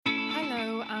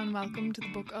and welcome to the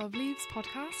Book of Leaves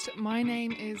podcast. My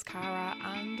name is Cara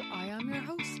and I am your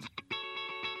host.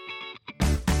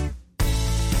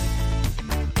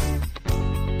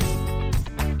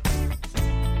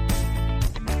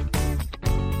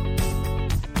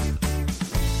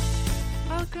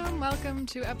 Welcome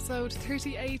to episode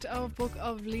 38 of Book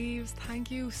of Leaves. Thank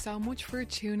you so much for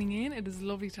tuning in. It is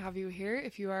lovely to have you here.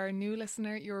 If you are a new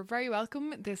listener, you're very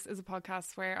welcome. This is a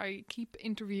podcast where I keep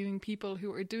interviewing people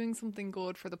who are doing something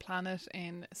good for the planet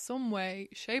in some way,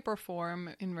 shape or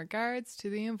form in regards to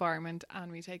the environment,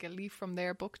 and we take a leaf from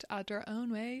their book to add our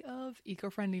own way of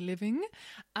eco-friendly living.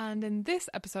 And in this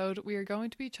episode, we are going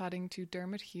to be chatting to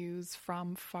Dermot Hughes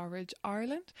from Forage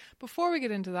Ireland. Before we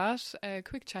get into that, a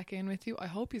quick check-in with you. I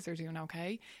hope you're doing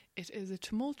okay. It is a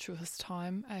tumultuous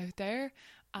time out there.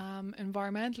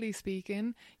 Environmentally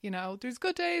speaking, you know, there's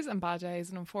good days and bad days,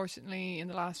 and unfortunately in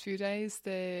the last few days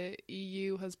the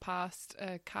EU has passed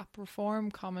a CAP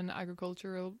reform, Common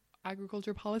Agriculture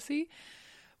Policy,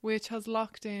 which has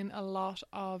locked in a lot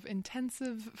of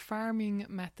intensive farming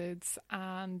methods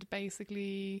and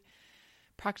basically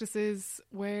practices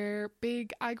where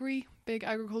big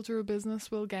agricultural business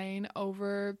will gain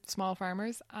over small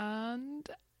farmers, and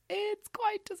it's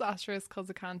quite disastrous because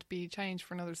it can't be changed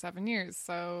for another 7 years.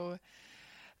 So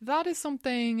that is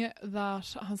something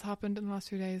that has happened in the last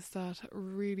few days that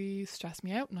really stressed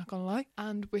me out, not gonna lie.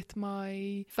 And with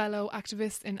my fellow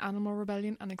activists in Animal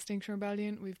Rebellion and Extinction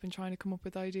Rebellion, we've been trying to come up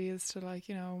with ideas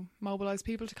to mobilise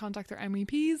people to contact their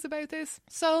MEPs about this.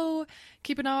 So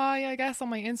keep an eye, I guess, on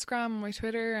my Instagram and my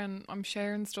Twitter, and I'm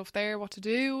sharing stuff there, what to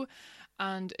do.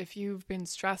 And if you've been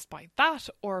stressed by that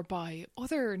or by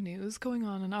other news going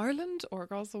on in Ireland or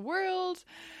across the world,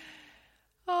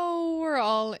 we're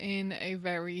all in a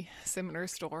very similar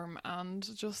storm,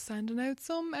 and just sending out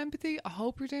some empathy. I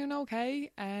hope you're doing okay.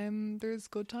 There's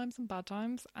good times and bad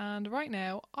times, and right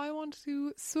now I want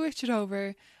to switch it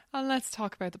over and let's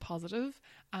talk about the positive.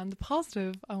 And the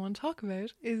positive I want to talk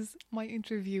about is my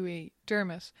interviewee,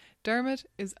 Dermot. Dermot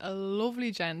is a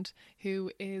lovely gent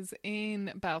who is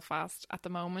in Belfast at the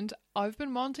moment. I've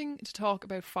been wanting to talk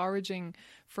about foraging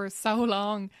for so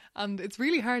long, and it's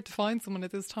really hard to find someone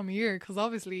at this time of year because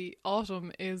obviously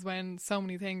autumn is when so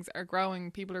many things are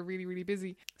growing. People are really, really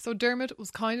busy. So Dermot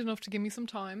was kind enough to give me some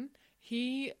time.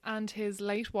 He and his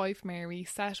late wife Mary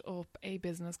set up a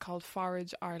business called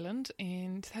Forage Ireland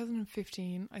in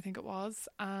 2015, I think it was.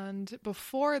 And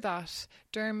before that,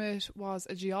 Dermot was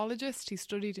a geologist. He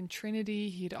studied in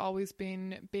Trinity. He'd always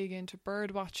been big into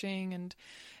bird watching and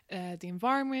the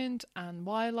environment and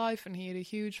wildlife, and he had a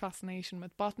huge fascination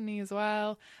with botany as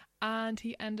well. And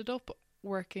he ended up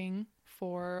working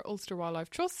for Ulster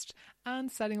Wildlife Trust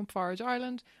and setting up Forage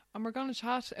Ireland. And we're going to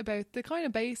chat about the kind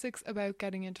of basics about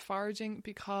getting into foraging,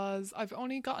 because I've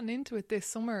only gotten into it this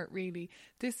summer, really.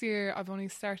 This year I've only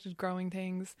started growing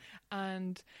things,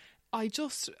 and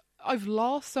I've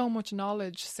lost so much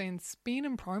knowledge since being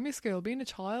in primary school, being a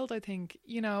child. I think,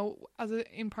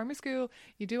 in primary school,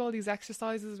 you do all these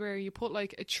exercises where you put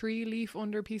like a tree leaf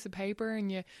under a piece of paper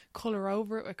and you colour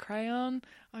over it with crayon.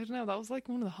 I don't know, that was like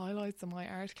one of the highlights of my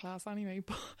art class anyway,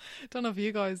 but I don't know if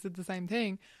you guys did the same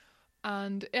thing.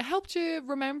 And it helped you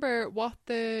remember what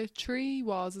the tree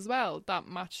was as well, that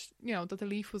matched, that the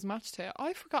leaf was matched to.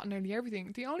 I've forgotten nearly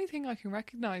everything. The only thing I can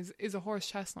recognise is a horse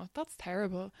chestnut. That's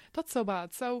terrible. That's so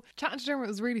bad. So chatting to Dermot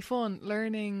was really fun,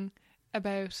 learning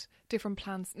about different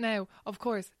plants. Now, of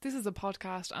course, this is a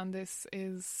podcast and this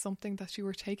is something that you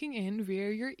were taking in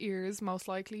via your ears most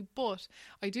likely, but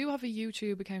I do have a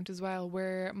YouTube account as well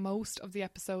where most of the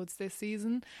episodes this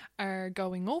season are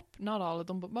going up, not all of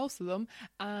them but most of them.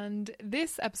 And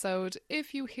this episode,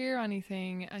 if you hear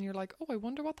anything and you're like, oh, I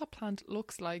wonder what that plant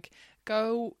looks like,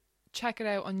 go check it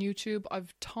out on YouTube.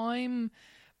 I've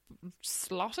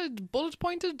slotted, bullet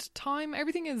pointed time,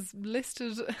 everything is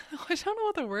listed. I don't know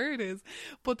what the word is,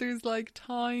 but there's like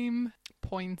time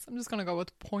points. I'm just going to go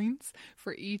with points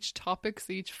for each topic,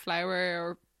 so each flower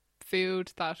or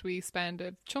food that we spend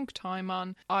a chunk of time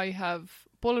on. I have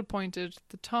bullet pointed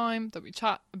the time that we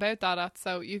chat about that at,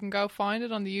 so you can go find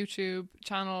it on the YouTube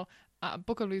channel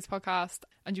Book of Leaves podcast,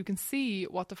 and you can see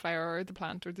what the flower or the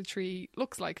plant or the tree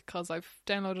looks like, because I've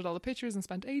downloaded all the pictures and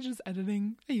spent ages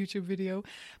editing a YouTube video.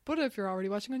 But if you're already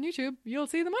watching on YouTube, you'll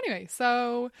see them anyway.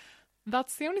 So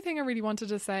that's the only thing I really wanted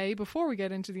to say before we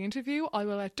get into the interview. I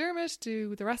will let Dermot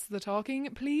do the rest of the talking.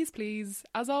 Please,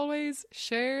 as always,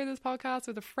 share this podcast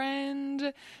with a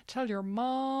friend, tell your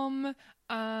mom,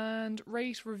 and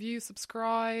rate, review,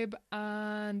 subscribe.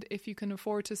 And if you can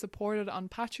afford to support it on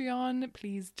Patreon,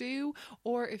 please do.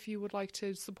 Or if you would like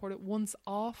to support it once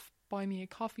off,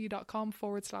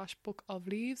 buymeacoffee.com/Book of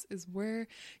Leaves is where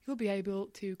you'll be able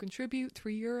to contribute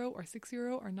 €3 or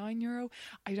 €6 or €9.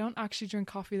 I don't actually drink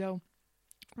coffee though.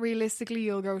 Realistically,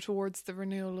 you'll go towards the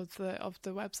renewal of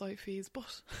the website fees,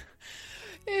 but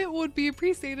it would be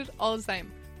appreciated all the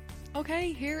same.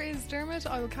 Okay, here is Dermot.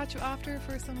 I will catch you after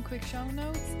for some quick show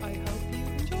notes. I hope you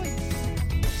enjoy.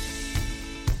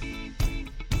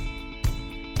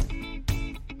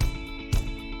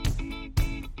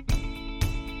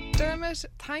 Dermot,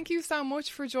 thank you so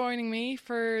much for joining me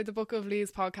for the Book of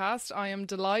Leaves podcast. I am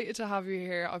delighted to have you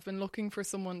here. I've been looking for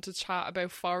someone to chat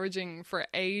about foraging for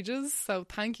ages, so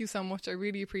thank you so much. I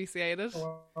really appreciate it.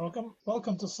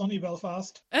 Welcome to sunny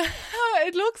Belfast.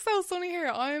 It looks so sunny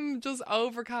here. I'm just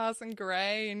overcast and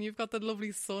grey, and you've got the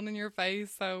lovely sun in your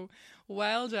face, so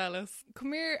well jealous.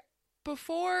 Come here.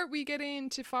 Before we get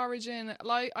into foraging,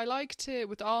 I like to,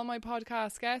 with all my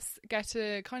podcast guests, get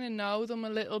to kind of know them a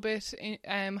little bit,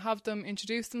 have them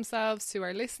introduce themselves to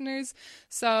our listeners.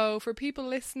 So for people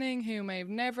listening who may have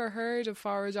never heard of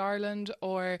Forage Ireland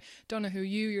or don't know who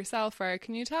you yourself are,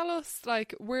 can you tell us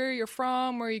like where you're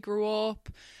from, where you grew up,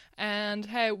 and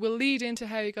how we'll lead into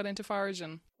how you got into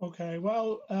foraging? Okay,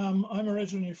 well, I'm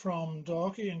originally from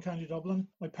Dalkey in County Dublin.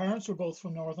 My parents were both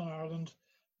from Northern Ireland,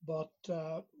 but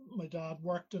my dad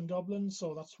worked in Dublin,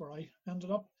 so that's where I ended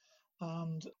up.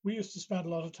 And we used to spend a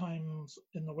lot of time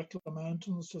in the Wicklow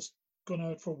Mountains, just going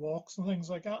out for walks and things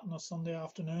like that on a Sunday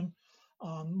afternoon.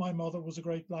 And my mother was a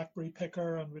great blackberry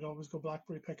picker, and we'd always go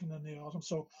blackberry picking in the autumn.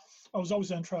 So I was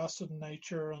always interested in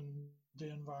nature and the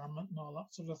environment and all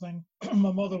that sort of thing.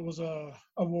 My mother was a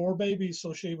war baby,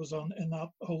 so she was in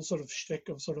that whole sort of shtick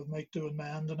of sort of make, do and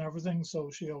mend and everything.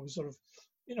 So she always sort of,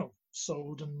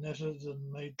 sewed and knitted and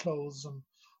made clothes and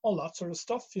all that sort of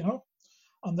stuff,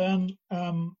 And then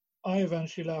I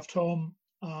eventually left home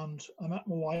and I met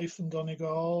my wife in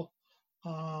Donegal,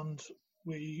 and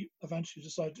we eventually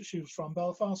decided, she was from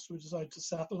Belfast, we decided to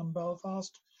settle in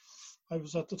Belfast.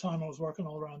 At the time I was working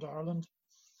all around Ireland.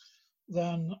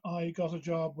 Then I got a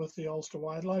job with the Ulster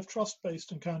Wildlife Trust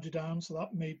based in County Down, so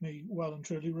that made me well and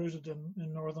truly rooted in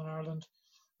Northern Ireland.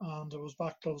 And I was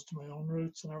back close to my own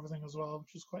roots and everything as well,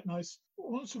 which was quite nice.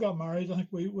 Once we got married, I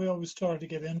think we always started to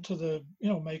get into the,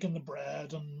 making the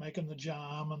bread and making the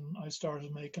jam, and I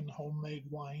started making homemade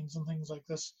wines and things like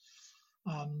this.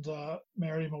 And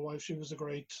Mary, my wife, she was a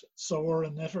great sewer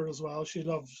and knitter as well. She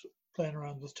loved playing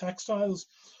around with textiles.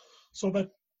 So about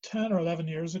 10 or 11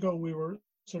 years ago, we were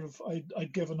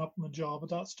I'd given up my job at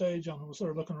that stage, and I was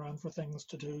sort of looking around for things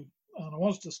to do. And I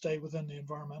wanted to stay within the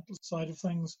environmental side of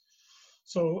things.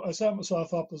 So I set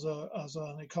myself up as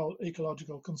an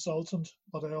ecological consultant,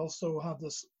 but I also had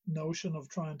this notion of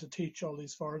trying to teach all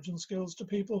these foraging skills to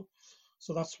people.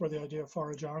 So that's where the idea of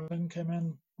Forage Ireland came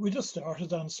in. We just started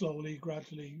then slowly,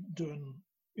 gradually doing,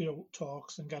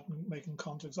 talks and making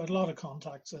contacts. I had a lot of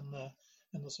contacts in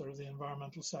the sort of the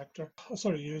environmental sector. I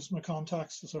sort of used my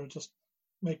contacts to sort of just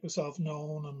make myself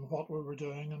known and what we were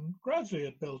doing, and gradually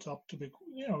it built up to be,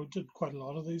 did quite a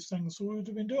lot of these things. So we'd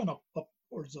have been doing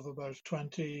upwards of about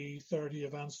 20, 30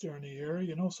 events during a year,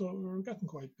 so we were getting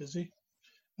quite busy.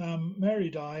 Mary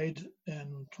died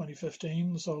in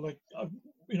 2015, so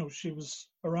she was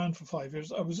around for 5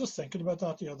 years. I was just thinking about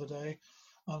that the other day,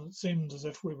 and it seemed as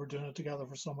if we were doing it together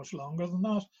for so much longer than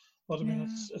that. But I mean,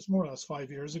 it's more or less 5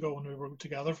 years ago when we were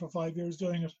together for 5 years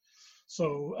doing it.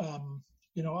 So, I'm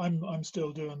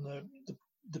still doing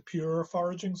the pure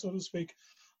foraging, so to speak.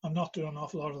 I'm not doing an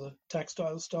awful lot of the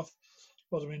textile stuff.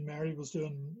 But I mean, Mary was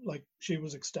doing, she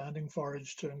was extending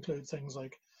forage to include things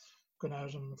like going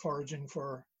out and foraging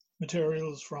for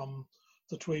materials from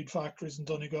the tweed factories in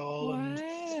Donegal. Wow.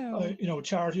 And,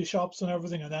 charity shops and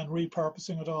everything, and then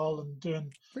repurposing it all and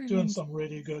doing some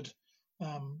really good,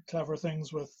 clever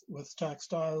things with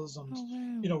textiles and,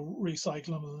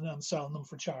 recycling them and then selling them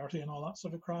for charity and all that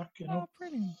sort of crack, Oh,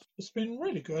 brilliant. It's been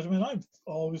really good. I mean, I've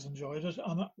always enjoyed it.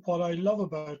 And what I love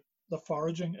about the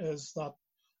foraging is that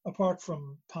apart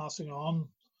from passing on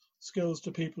skills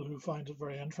to people who find it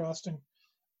very interesting,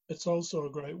 it's also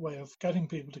a great way of getting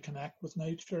people to connect with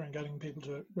nature and getting people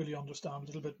to really understand a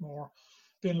little bit more,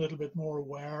 being a little bit more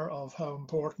aware of how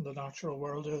important the natural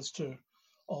world is to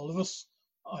all of us,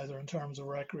 either in terms of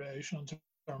recreation, in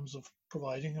terms of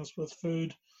providing us with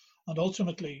food. And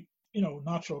ultimately,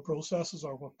 natural processes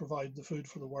are what provide the food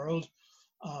for the world.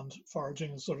 And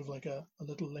foraging is sort of like a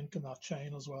little link in that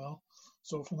chain as well.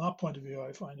 So from that point of view,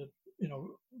 I find it,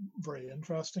 very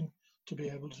interesting to be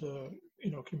able to,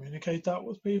 communicate that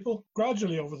with people.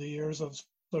 Gradually over the years, I've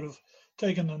sort of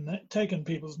taken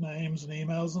people's names and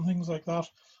emails and things like that.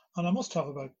 And I must have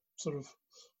about sort of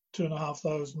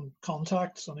 2,500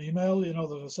 contacts on email, you know,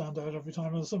 that I send out every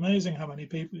time. And it's amazing how many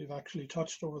people you've actually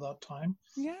touched over that time.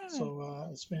 Yeah. So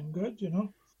it's been good, you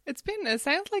know. It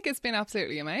sounds like it's been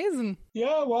absolutely amazing.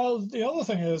 Yeah, well, the other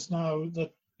thing is now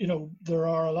that, you know, there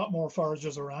are a lot more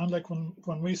foragers around. Like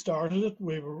when we started it,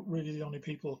 we were really the only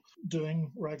people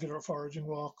doing regular foraging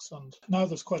walks. And now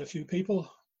there's quite a few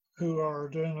people who are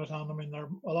doing it, and I mean they're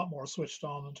a lot more switched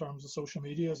on in terms of social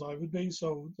media as I would be,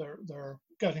 so they're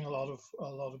getting a lot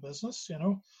of business, you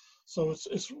know. So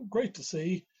it's great to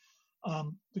see.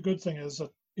 The good thing is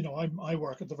that, you know, I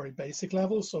work at the very basic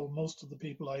level, so most of the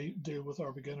people I deal with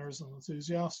are beginners and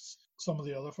enthusiasts. Some of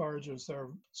the other foragers, they're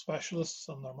specialists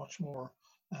and they're much more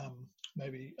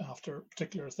maybe after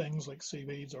particular things like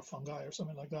seaweeds or fungi or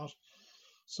something like that.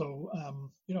 So,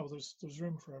 you know, there's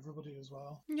room for everybody as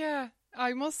well. Yeah,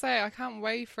 I must say I can't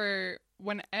wait for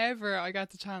whenever I get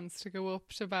the chance to go up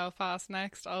to Belfast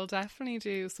next. I'll definitely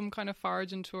do some kind of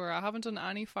foraging tour. I haven't done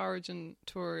any foraging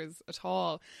tours at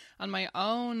all. And my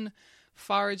own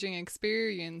foraging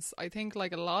experience, I think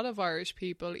like a lot of Irish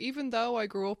people, even though I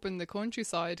grew up in the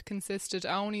countryside, consisted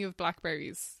only of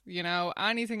blackberries. You know,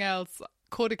 anything else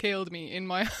could have killed me in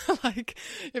my like,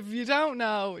 if you don't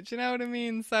know, do you know what I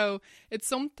mean? So it's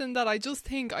something that I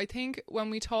think when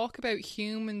we talk about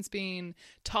humans being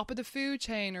top of the food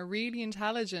chain or really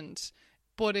intelligent,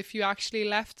 but if you actually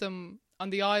left them on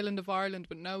the island of Ireland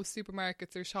with no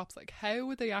supermarkets or shops, like how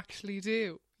would they actually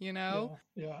do, you know?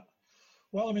 Yeah.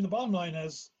 Well, I mean, the bottom line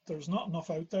is there's not enough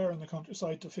out there in the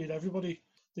countryside to feed everybody.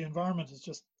 The environment is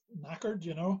just knackered,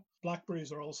 you know.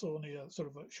 Blackberries are also only a sort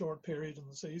of a short period in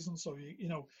the season, so you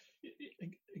know,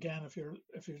 again, if you're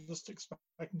just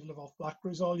expecting to live off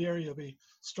blackberries all year, you'll be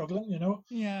struggling, you know.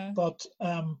 Yeah. But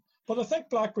I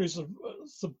think blackberries are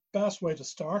the best way to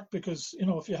start, because, you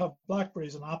know, if you have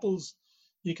blackberries and apples,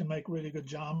 you can make really good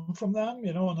jam from them,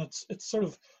 you know, and it's sort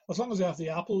of, as long as you have the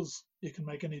apples, you can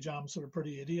make any jam sort of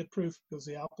pretty idiot proof, because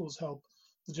the apples help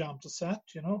the jam to set,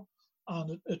 you know,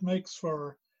 and it makes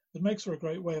for a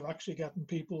great way of actually getting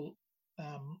people,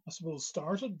 I suppose,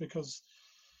 started, because,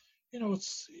 you know,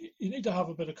 you need to have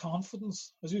a bit of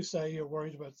confidence. As you say, you're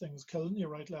worried about things killing you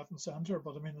right, left, and centre,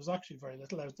 but I mean, there's actually very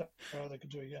little out there that could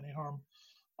do you any harm,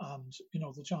 and, you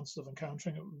know, the chances of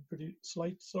encountering it would be pretty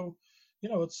slight. So, you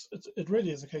know, it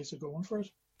really is a case of going for it.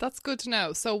 That's good to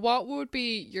know. So what would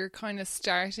be your kind of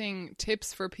starting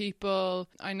tips for people?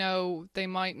 I know there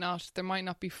might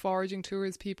not be foraging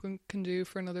tours people can do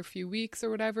for another few weeks or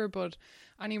whatever, but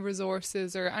any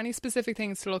resources or any specific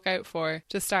things to look out for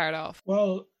to start off?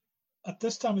 Well, at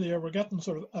this time of the year, we're getting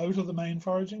sort of out of the main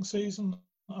foraging season.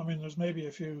 I mean, there's maybe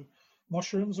a few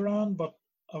mushrooms around, but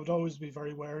I would always be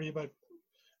very wary about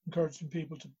encouraging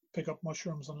people to pick up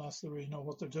mushrooms unless they really know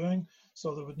what they're doing.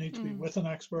 So they would need to be with an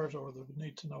expert, or they would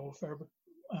need to know a fair bit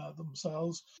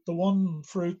themselves. The one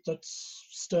fruit that's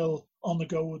still on the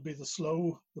go would be the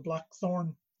sloe, the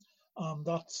blackthorn, and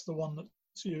that's the one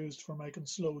that's used for making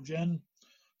sloe gin.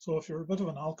 So if you're a bit of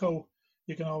an alco,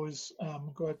 you can always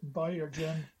go out and buy your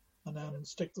gin and then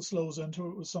stick the sloes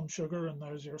into it with some sugar, and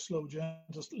there's your sloe gin.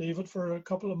 Just leave it for a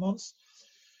couple of months.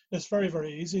 It's very,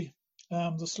 very easy.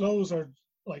 The sloes are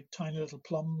like tiny little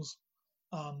plums,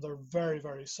 and they're very,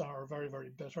 very sour, very,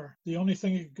 very bitter. The only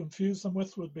thing you can confuse them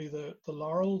with would be the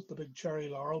laurel, the big cherry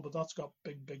laurel, but that's got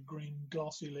big, big green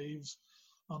glossy leaves,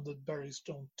 and the berries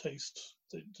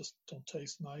they just don't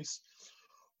taste nice.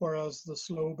 Whereas the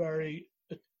sloe berry,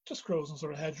 it just grows in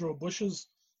sort of hedgerow bushes,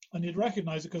 and you'd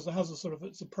recognize it because it has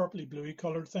it's a purpley bluey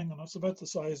colored thing, and it's about the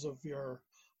size of your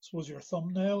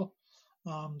thumbnail,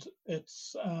 and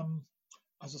it's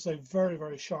as I say, very,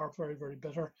 very sharp, very, very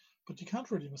bitter, but you can't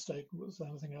really mistake it with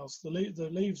anything else. The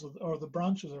leaves or the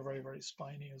branches are very, very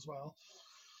spiny as well.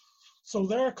 So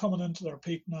they're coming into their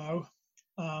peak now,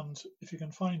 and if you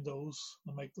can find those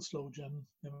and make the sloe gin,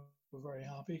 we're very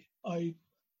happy. I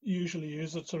usually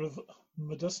use it sort of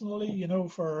medicinally, you know,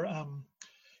 for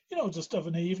just of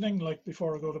an evening, like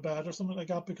before I go to bed or something like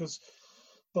that,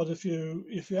 but if you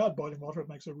add boiling water, it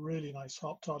makes a really nice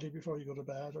hot toddy before you go to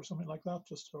bed or something like that,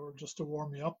 just to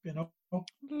warm you up, you know.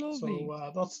 Lovely.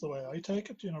 So that's the way I take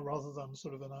it, you know, rather than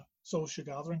sort of in a social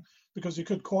gathering, because you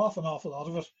could quaff an awful lot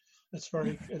of it.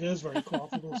 It is very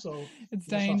quaffable, so it's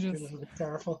Just have to dangerous. be a little bit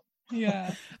careful.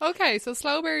 Yeah. Okay, so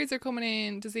sloe berries are coming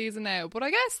in season now, but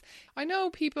I guess I know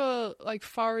people like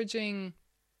foraging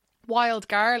wild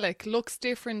garlic looks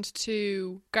different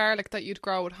to garlic that you'd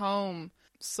grow at home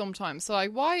sometimes. So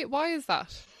like, why is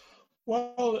that?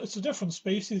 Well, it's a different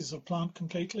species of plant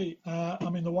completely. I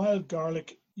mean, the wild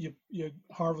garlic, you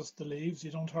harvest the leaves,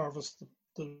 you don't harvest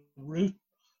the root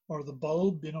or the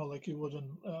bulb, you know, like you would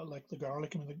in like the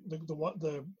garlic. I mean,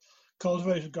 the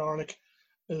cultivated garlic,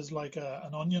 is like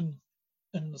an onion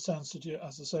in the sense that you,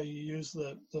 as I say, you use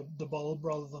the bulb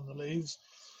rather than the leaves.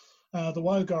 The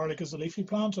wild garlic is a leafy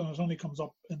plant and it only comes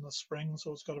up in the spring,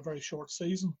 so it's got a very short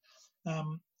season.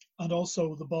 And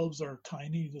also the bulbs are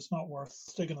tiny. It's not worth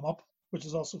sticking them up, which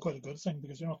is also quite a good thing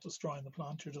because you're not destroying the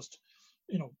plant. You're just,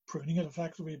 pruning it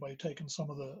effectively by taking some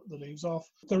of the leaves off.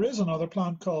 There is another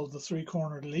plant called the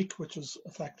three-cornered leek, which is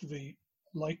effectively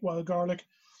like wild garlic,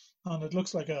 and it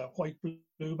looks like a white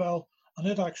bluebell, and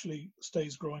it actually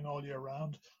stays growing all year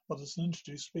round, but it's an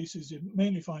introduced species. You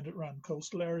mainly find it around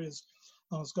coastal areas,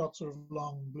 and it's got sort of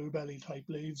long bluebelly type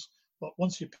leaves, but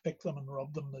once you pick them and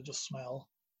rub them, they just smell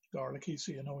garlicky,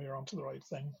 so you know you're onto the right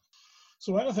thing.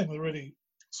 So anything that really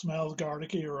smells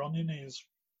garlicky or oniony is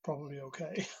probably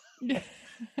okay. Yeah.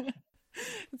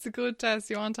 It's a good test.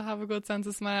 You want to have a good sense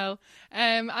of smell.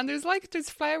 And there's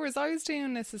flowers. I was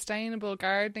doing a sustainable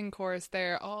gardening course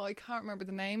there. Oh, I can't remember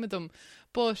the name of them,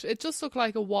 but it just looked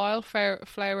like a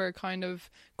wildflower kind of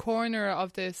corner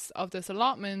of this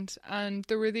allotment, and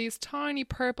there were these tiny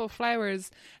purple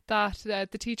flowers that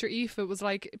the teacher Aoife was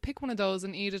like, pick one of those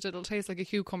and eat it. It'll taste like a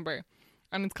cucumber.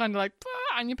 And it's kind of like,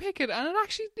 and you pick it, and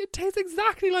it tastes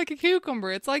exactly like a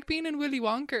cucumber. It's like being in Willy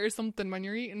Wonka or something when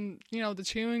you're eating, the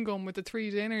chewing gum with the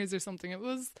three dinners or something. It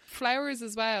was flowers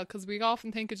as well, because we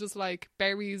often think it's just like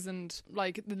berries and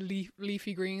like the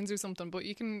leafy greens or something, but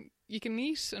you can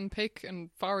eat and pick and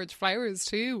forage flowers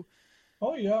too.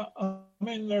 Oh yeah, I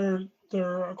mean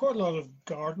there are quite a lot of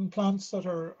garden plants that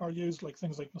are used, like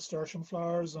things like nasturtium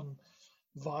flowers and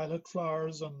violet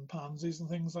flowers and pansies and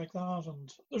things like that. And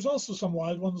there's also some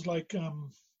wild ones like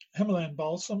Himalayan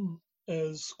balsam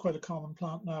is quite a common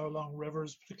plant now along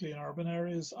rivers, particularly in urban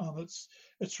areas, and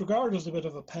it's regarded as a bit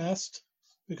of a pest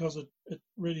because it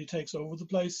really takes over the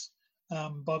place.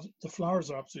 But the flowers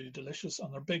are absolutely delicious,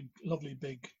 and they're big, lovely,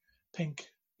 big pink,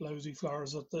 blousy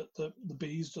flowers that the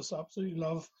bees just absolutely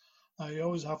love. You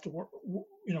always have to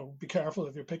be careful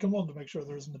if you're picking one to make sure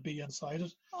there isn't a bee inside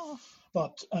it. Oh.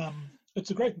 But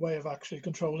it's a great way of actually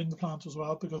controlling the plant as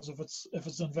well, because if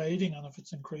it's invading and if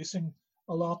it's increasing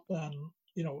a lot, then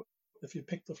if you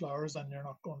pick the flowers, then you're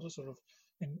not going to sort of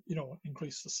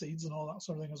increase the seeds and all that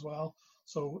sort of thing as well.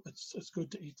 So it's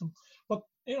good to eat them. But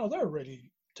they're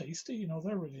really tasty.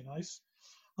 They're really nice.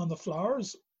 And the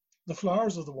flowers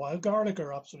of the wild garlic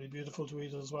are absolutely beautiful to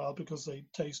eat as well, because they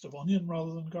taste of onion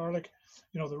rather than garlic.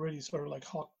 They're really sort of like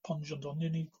hot, pungent,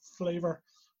 oniony flavor,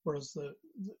 whereas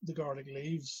the garlic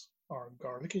leaves are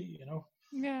garlicky.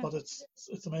 Yeah. But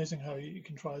it's amazing how you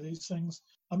can try these things.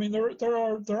 I mean,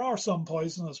 there are some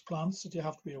poisonous plants that you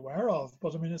have to be aware of,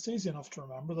 but I mean, it's easy enough to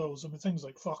remember those. I mean, things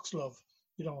like foxglove,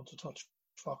 you don't want to touch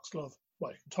foxglove.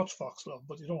 Well, you can touch foxglove,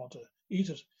 but you don't want to eat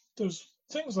it. There's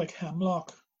things like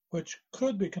hemlock, which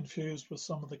could be confused with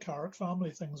some of the carrot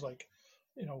family, things like,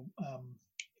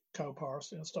 cow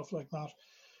parsley and stuff like that.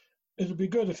 It'd be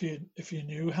good if you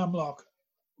knew hemlock,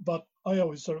 but I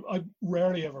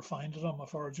rarely ever find it on my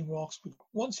foraging walks. But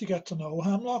once you get to know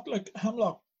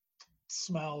hemlock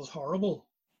smells horrible,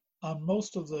 and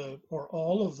most of or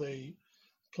all of the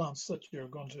plants that you're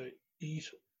going to eat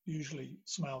usually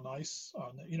smell nice.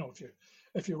 And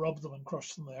if you rub them and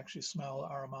crush them, they actually smell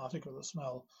aromatic, or they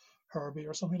smell herby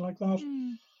or something like that.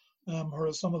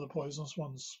 Whereas some of the poisonous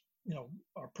ones,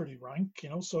 are pretty rank.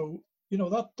 So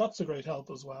that's a great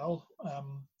help as well.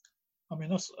 I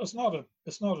mean, it's not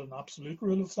an absolute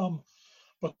rule of thumb,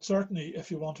 but certainly if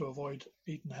you want to avoid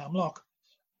eating hemlock,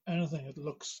 anything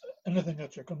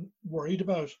that you're worried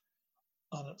about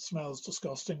and it smells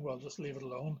disgusting, well, just leave it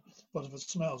alone. But if it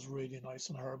smells really nice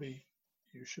and herby,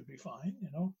 you should be fine.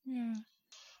 Yeah.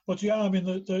 But yeah, I mean,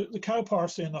 the cow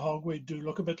parsley and the hogweed do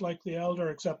look a bit like the elder,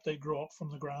 except they grow up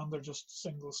from the ground. They're just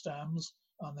single stems,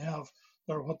 and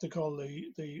they're what they call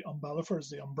the umbellifers,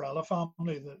 the umbrella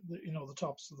family. The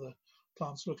tops of the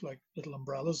plants look like little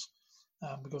umbrellas,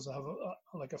 because they have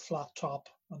like a flat top,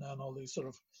 and then all these sort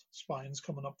of spines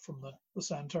coming up from the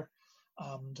center,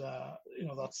 and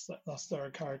that's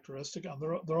their characteristic, and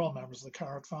they're all members of the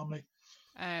carrot family.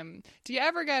 Do you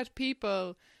ever get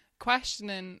people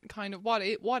questioning kind of what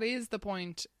is the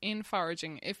point in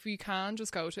foraging if you can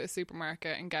just go to a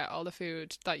supermarket and get all the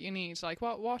food that you need? Like,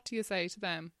 what do you say to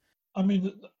them? I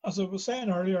mean, as I was saying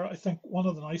earlier, I think one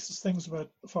of the nicest things about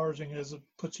foraging is it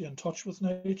puts you in touch with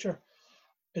nature.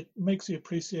 It makes you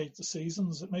appreciate the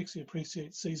seasons. It makes you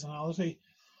appreciate seasonality.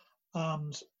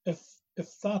 And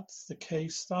if that's the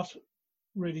case, that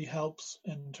really helps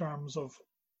in terms of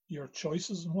your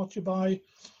choices and what you buy,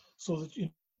 so that you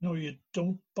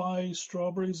don't buy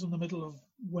strawberries in the middle of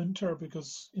winter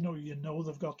because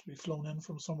they've got to be flown in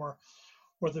from somewhere.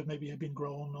 where they maybe have been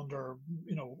grown under,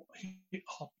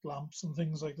 hot lamps and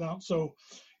things like that. So,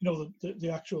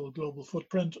 the actual global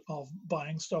footprint of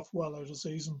buying stuff well out of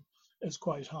season is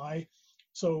quite high.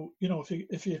 So,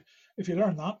 if you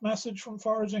learn that message from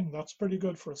foraging, that's pretty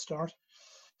good for a start.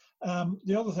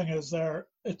 The other thing is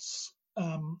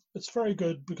it's very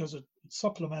good because it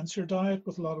supplements your diet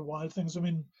with a lot of wild things. I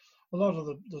mean, a lot of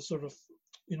the sort of,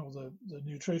 the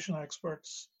nutrition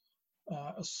experts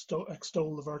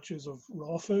extol the virtues of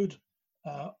raw food,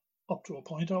 up to a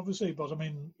point, obviously. But I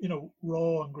mean,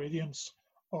 raw ingredients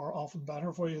are often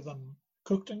better for you than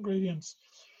cooked ingredients.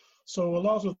 So a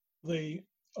lot of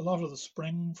the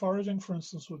spring foraging, for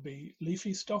instance, would be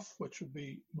leafy stuff, which would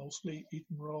be mostly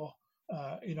eaten raw,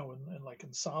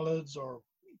 in salads or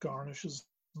garnishes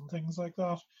and things like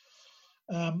that.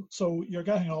 So you're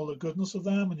getting all the goodness of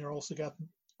them, and you're also getting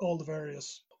all the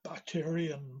various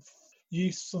bacteria and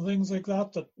yeasts and things like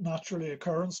that naturally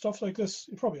occur in stuff like this.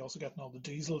 You're probably also getting all the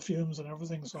diesel fumes and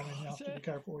everything, so I mean, you have to be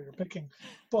careful where you're picking.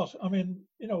 But I mean,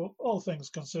 all things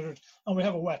considered, and we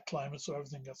have a wet climate, so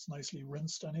everything gets nicely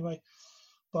rinsed anyway.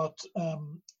 But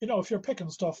if you're picking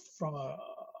stuff from a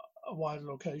wild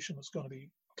location, it's going to be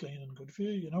clean and good for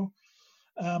you.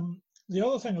 The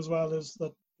other thing as well is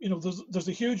that there's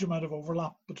a huge amount of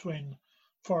overlap between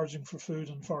foraging for food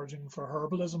and foraging for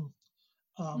herbalism,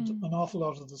 and an awful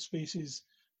lot of the species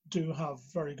do have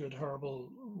very good herbal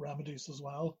remedies as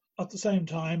well. At the same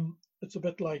time, it's a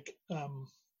bit like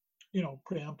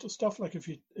preemptive stuff. Like if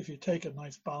you take a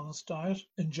nice balanced diet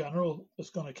in general,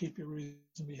 it's going to keep you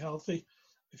reasonably healthy.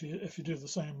 If you do the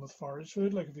same with forage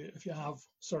food, like if you have a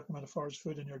certain amount of forage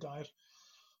food in your diet,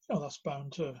 that's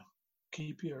bound to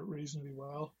keep you reasonably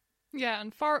well. Yeah,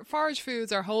 and forage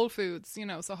foods are whole foods,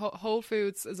 so whole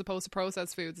foods as opposed to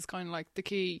processed foods is kind of like the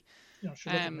key.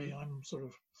 Sure, look at me, I'm sort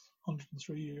of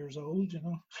 103 years old,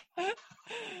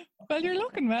 Well, you're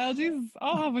looking well, Jesus.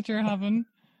 I'll have what you're having.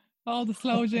 All the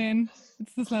slow gin.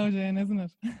 It's the slow gin, isn't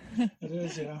it? It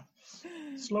is, yeah.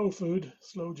 Slow food,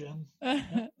 slow gin.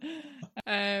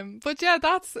 But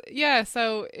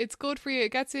so it's good for you.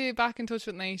 It gets you back in touch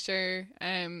with nature.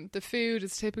 The food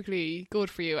is typically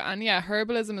good for you, and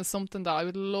herbalism is something that I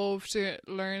would love to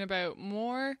learn about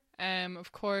more.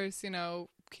 Of course,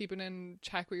 keeping in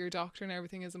check with your doctor and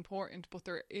everything is important, but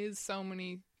there is so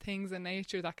many things in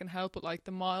nature that can help with like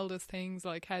the mildest things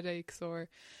like headaches or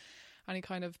any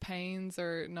kind of pains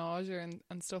or nausea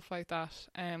and stuff like that.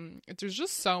 There's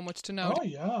just so much to know. Oh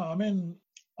yeah, I mean,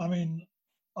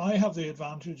 I have the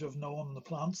advantage of knowing the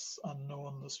plants and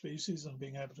knowing the species and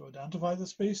being able to identify the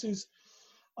species,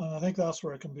 and I think that's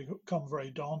where it can become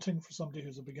very daunting for somebody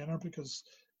who's a beginner, because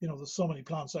there's so many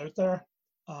plants out there,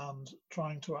 and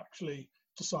trying to actually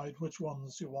decide which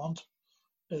ones you want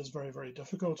is very, very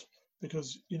difficult,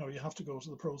 because you have to go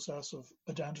through the process of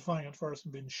identifying it first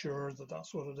and being sure that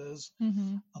that's what it is,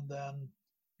 and then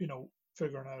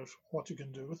figuring out what you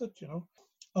can do with it.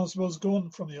 I suppose going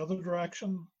from the other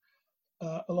direction,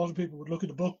 a lot of people would look at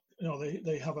a book.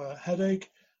 They have a headache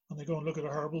and they go and look at a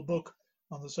herbal book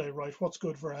and they say, right, what's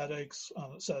good for headaches?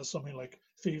 And it says something like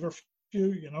feverfew,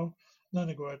 and then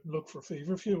they go out and look for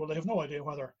feverfew. Well, they have no idea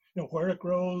whether where it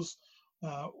grows,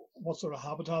 what sort of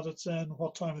habitat it's in,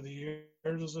 what time of the year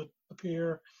does it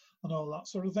appear, and all that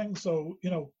sort of thing. So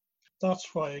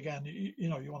that's why, again,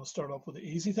 you want to start off with the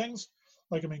easy things.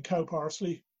 Like, I mean, cow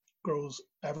parsley grows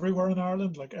everywhere in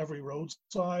Ireland, like every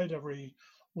roadside, every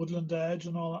woodland edge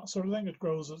and all that sort of thing. It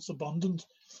grows, it's abundant,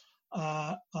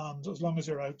 and as long as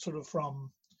you're out sort of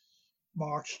from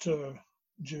March to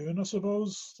June, I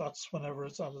suppose, that's whenever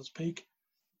it's at its peak.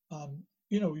 And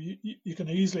you can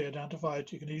easily identify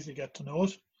it, you can easily get to know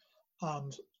it,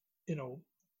 and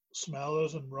smell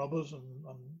it and rub it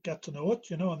and get to know it,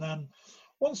 and then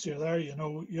once you're there,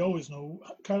 you always know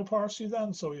cow parsley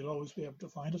then, so you'll always be able to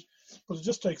find it. But it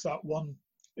just takes that one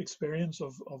experience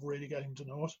of really getting to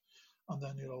know it, and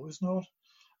then you'll always know it.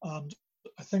 And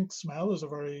I think smell is a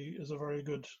very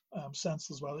good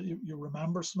sense as well. You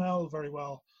remember smell very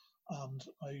well, and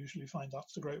I usually find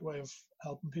that's a great way of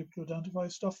helping people to identify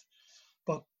stuff.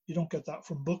 But you don't get that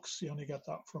from books. You only get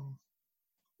that from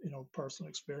personal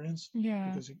experience. Yeah.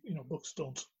 Because books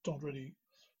don't really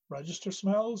register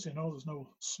smells. There's no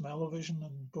smell-o-vision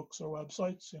in books or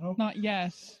websites. Not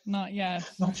yet. Not yet.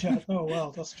 Oh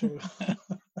well, that's true.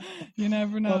 You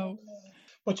never know.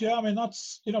 But yeah, I mean,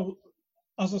 that's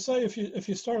as I say, if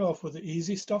you start off with the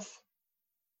easy stuff,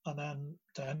 and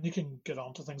then you can get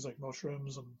on to things like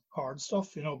mushrooms and hard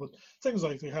stuff, but things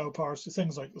like the cow parsley,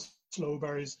 things like the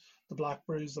slowberries, the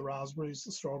blackberries, the raspberries,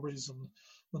 the strawberries, and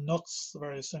the nuts, the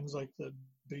various things like the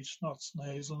beech nuts and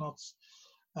hazelnuts,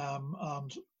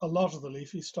 and a lot of the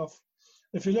leafy stuff.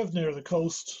 if you live near the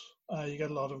coast, you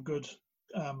get a lot of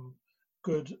um,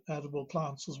 good edible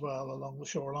plants as well along the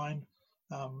shoreline.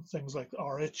 Things like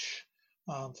orich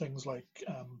and things like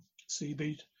sea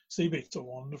beet. Sea beet's a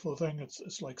wonderful thing.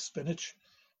 It's like spinach,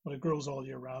 but it grows all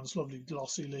year round. It's lovely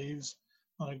glossy leaves,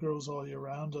 and it grows all year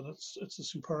round, and it's a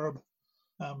superb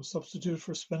substitute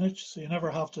for spinach. So you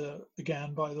never have to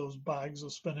again buy those bags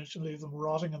of spinach and leave them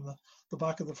rotting in the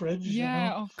back of the fridge.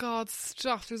 Yeah, oh God,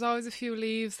 stop. There's always a few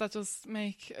leaves that just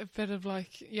make a bit of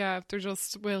like, yeah, they're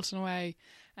just wilting away.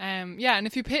 Yeah, and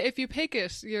if you pick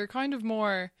it, you're kind of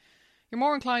you're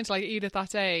more inclined to like eat it that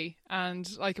day and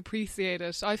like appreciate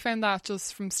it. I found that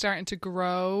just from starting to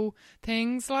grow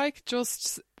things, like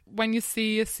just when you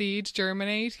see a seed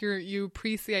germinate, you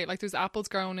appreciate, like there's apples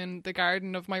growing in the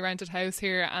garden of my rented house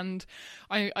here, and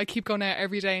I keep going out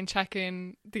every day and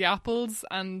checking the apples,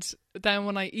 and then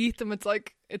when I eat them, it's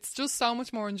like, it's just so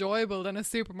much more enjoyable than a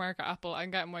supermarket apple.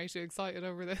 I'm getting way too excited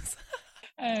over this.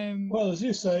 Well, as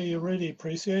you say, you really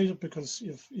appreciate it because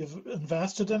you've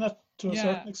invested in it to a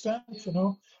certain extent,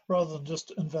 rather than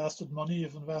just invested money.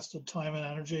 You've invested time and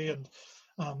energy and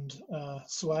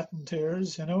sweat and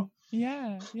tears.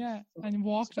 Yeah, and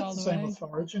walked all the way. Same with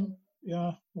foraging.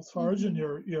 Yeah, with foraging,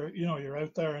 you're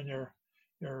out there and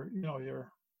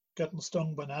you're getting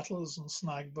stung by nettles and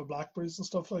snagged by blackberries and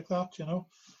stuff like that.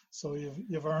 So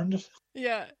you've earned it.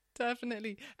 Yeah,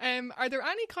 definitely. Are there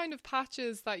any kind of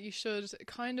patches that you should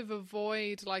kind of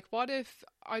avoid? Like, what if,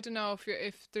 I don't know,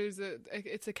 if there's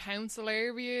it's a council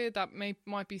area that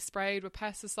might be sprayed with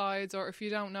pesticides, or if you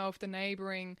don't know if the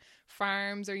neighbouring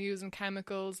farms are using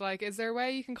chemicals, like, is there a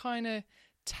way you can kind of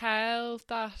tell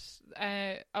that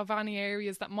of any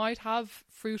areas that might have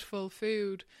fruitful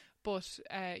food but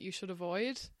you should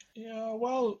avoid? Yeah,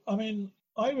 well, I mean,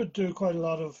 I would do quite a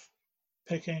lot of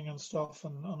picking and stuff,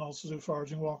 and also do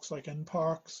foraging walks like in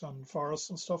parks and forests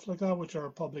and stuff like that, which are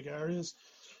public areas.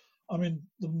 I mean,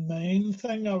 the main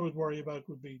thing I would worry about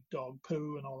would be dog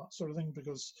poo and all that sort of thing,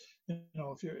 because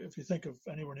if you think of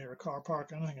anywhere near a car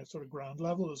park, anything at sort of ground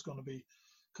level is going to be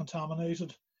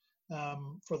contaminated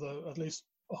for the at least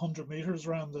 100 meters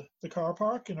around the car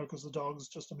park, because the dogs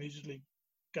just immediately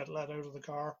get let out of the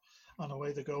car and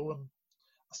away they go, and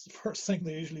that's the first thing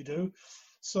they usually do.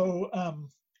 So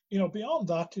beyond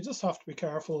that, you just have to be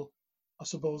careful, I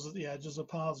suppose, at the edges of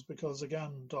paths, because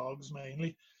again, dogs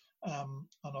mainly,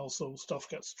 and also stuff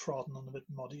gets trodden and a bit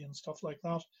muddy and stuff like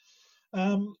that.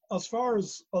 As far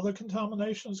as other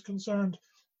contamination is concerned,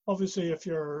 obviously if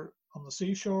you're on the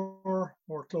seashore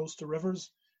or close to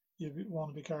rivers, you want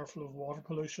to be careful of water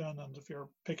pollution, and if you're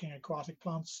picking aquatic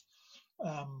plants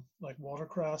like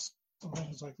watercress and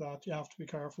things like that, you have to be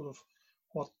careful of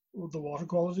what the water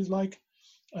quality is like.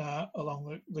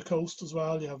 Along the coast as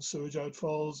well, you have sewage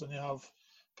outfalls and you have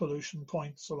pollution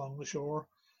points along the shore.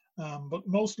 But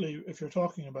mostly, if you're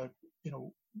talking about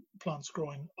plants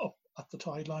growing up at the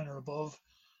tide line or above,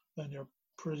 then you're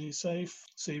pretty safe.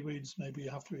 Seaweeds, maybe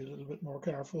you have to be a little bit more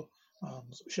careful,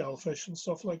 and shellfish and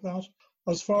stuff like that.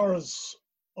 As far as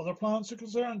other plants are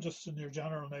concerned, just in your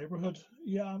general neighborhood,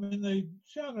 yeah, I mean, they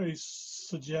generally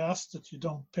suggest that you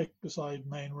don't pick beside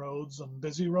main roads and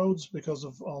busy roads because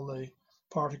of all the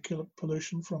particulate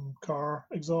pollution from car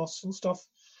exhausts and stuff.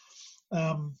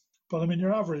 But I mean,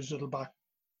 your average little back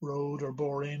road or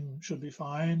boreen should be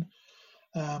fine.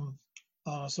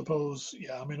 I suppose,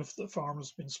 yeah, I mean, if the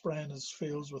farmer's been spraying his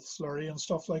fields with slurry and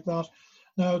stuff like that,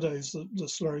 nowadays the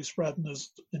slurry spreading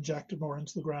is injected more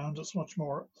into the ground. It's much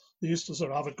more, they used to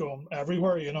sort of have it going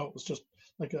everywhere, it was just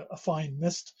like a fine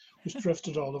mist which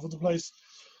drifted all over the place.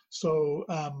 So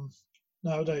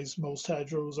nowadays most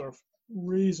hedgerows are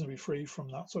reasonably free from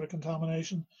that sort of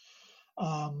contamination,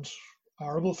 and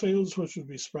arable fields which would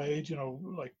be sprayed,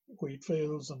 like wheat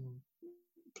fields and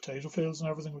potato fields and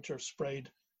everything, which are sprayed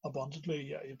abundantly,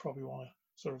 yeah, you'd probably want to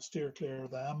sort of steer clear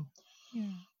of them. Yeah.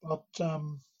 But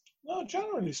no,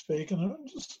 generally speaking,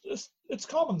 it's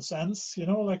common sense,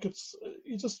 like it's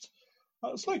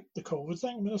like the COVID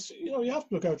thing. I mean, you have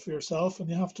to look out for yourself and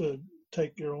you have to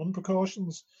take your own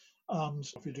precautions. And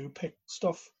if you do pick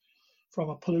stuff from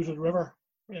a polluted river,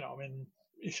 I mean,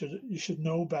 you should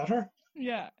know better.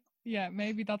 Yeah,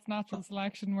 maybe that's natural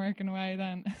selection working away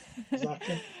then.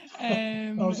 Exactly.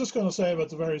 I was just going to say about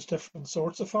the various different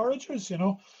sorts of foragers,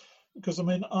 because I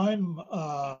mean,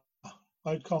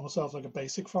 I'd call myself like a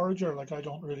basic forager. Like, I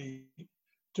don't really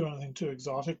do anything too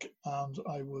exotic, and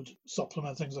I would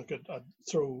supplement things like I'd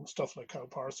throw stuff like cow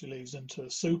parsley leaves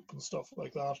into soup and stuff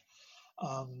like that,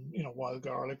 and wild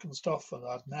garlic and stuff, and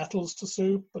add nettles to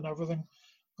soup and everything.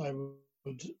 I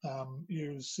would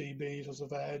use sea beet as a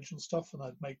veg and stuff, and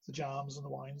I'd make the jams and the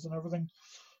wines and everything.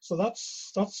 So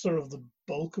that's sort of the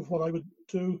bulk of what I would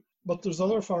do. But there's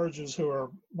other foragers who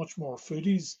are much more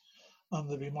foodies, and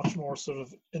they'd be much more sort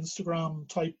of Instagram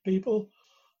type people.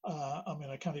 I mean,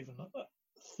 I can't even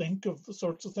think of the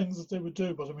sorts of things that they would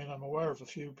do, but I mean, I'm aware of a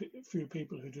few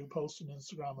people who do post on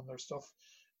Instagram, and their stuff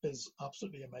is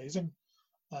absolutely amazing.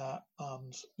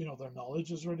 And their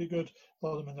knowledge is really good.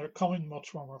 But I mean, they're coming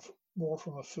much more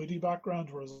from a foodie background,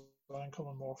 whereas I'm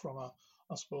coming more from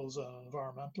I suppose, an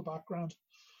environmental background.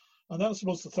 And then I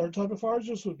suppose the third type of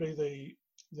foragers would be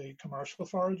the commercial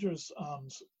foragers,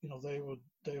 and they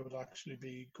would actually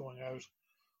be going out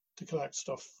to collect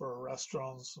stuff for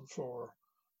restaurants and for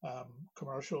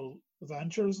commercial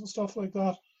ventures and stuff like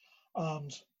that.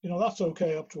 And that's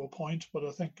okay up to a point, but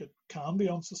I think it can be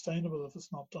unsustainable if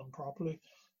it's not done properly.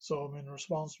 So I mean,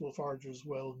 responsible foragers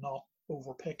will not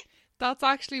overpick. That's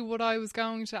actually what I was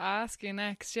going to ask you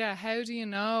next. Yeah, how do you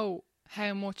know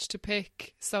how much to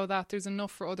pick so that there's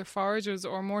enough for other foragers,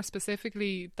 or more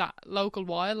specifically that local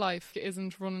wildlife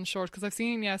isn't running short? Because I've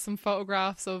seen some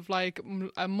photographs of like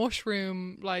a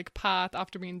mushroom like path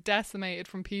after being decimated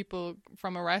from people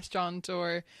from a restaurant,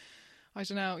 or I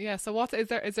don't know. Yeah, so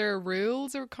is there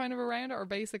rules or kind of around it, or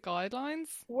basic guidelines?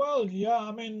 Well, yeah,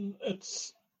 I mean,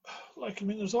 it's like, I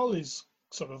mean, there's all these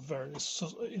sort of various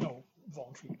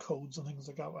voluntary codes and things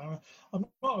like that. I'm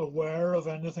not aware of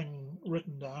anything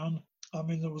written down. I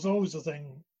mean, there was always a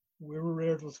thing we were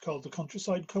reared with called the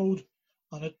Countryside Code,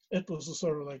 and it was a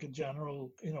sort of like a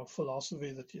general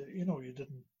philosophy that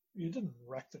you didn't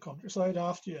wreck the countryside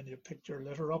after you, and you picked your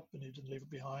litter up and you didn't leave it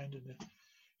behind, and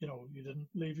you didn't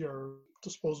leave your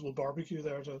disposable barbecue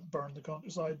there to burn the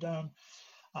countryside down,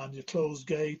 and you closed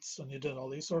gates and you did all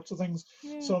these sorts of things.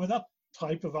 Yeah. So I mean, that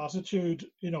type of attitude,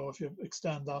 if you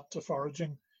extend that to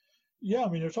foraging, yeah, I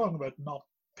mean, you're talking about not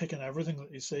picking everything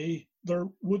that you see. There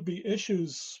would be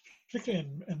issues, particularly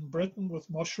in Britain, with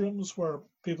mushrooms, where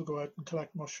people go out and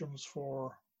collect mushrooms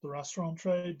for the restaurant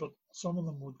trade, but some of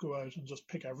them would go out and just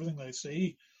pick everything they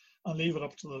see and leave it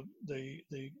up to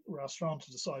the restaurant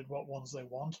to decide what ones they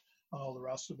want, and all the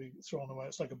rest would be thrown away.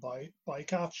 It's like a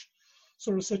bycatch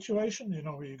sort of situation,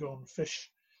 where you go and fish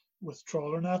with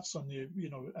trawler nets, and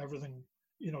everything,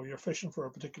 you're fishing for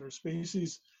a particular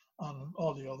species, and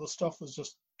all the other stuff is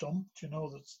just dumped,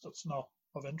 that's not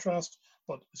of interest,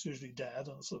 but it's usually dead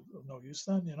and it's of no use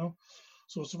then,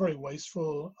 So it's a very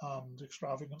wasteful and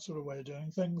extravagant sort of way of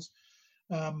doing things.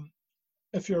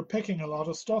 If you're picking a lot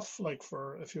of stuff, like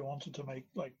if you wanted to make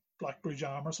like blackberry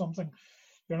jam or something,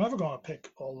 you're never going to pick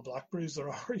all the blackberries there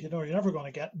are. You're never going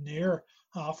to get near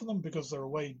half of them because they're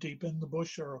way deep in the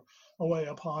bush or way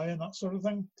up high and that sort of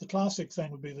thing. The classic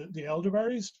thing would be the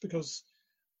elderberries, because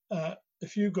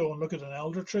if you go and look at an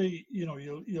elder tree,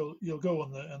 you'll go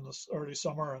in the early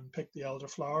summer and pick the elder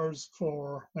flowers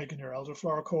for making your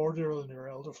elderflower cordial and your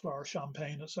elderflower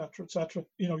champagne, etc., etc.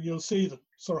 You'll see that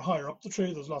sort of higher up the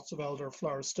tree, there's lots of elder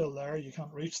flowers still there. You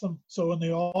can't reach them. So in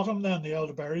the autumn, then the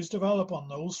elderberries develop on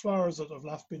those flowers that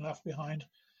have been left behind,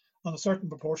 and a certain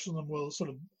proportion of them will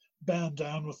sort of bend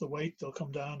down with the weight. They'll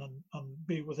come down and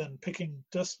be within picking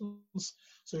distance.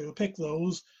 So you'll pick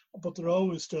those, but there'll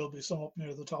always still be some up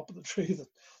near the top of the tree that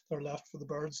they're left for the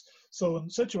birds. So in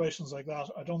situations like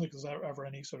that, I don't think there's ever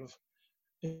any sort of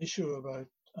issue about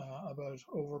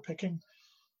overpicking.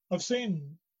 I've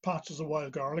seen patches of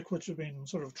wild garlic which have been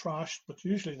sort of trashed, but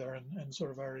usually they're in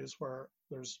sort of areas where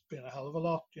there's been a hell of a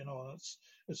lot, and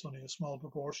it's only a small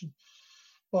proportion.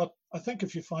 But I think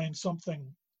if you find something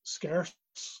scarce,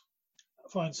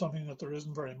 find something that there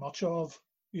isn't very much of,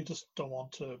 you just don't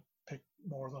want to pick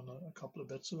more than a couple of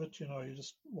bits of it. You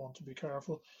just want to be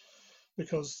careful,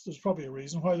 because there's probably a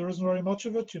reason why there isn't very much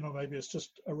of it. Maybe it's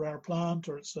just a rare plant,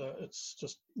 or it's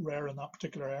just rare in that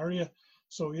particular area.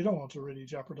 So you don't want to really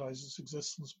jeopardize its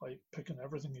existence by picking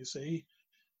everything you see.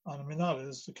 And I mean, that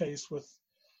is the case with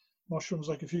mushrooms.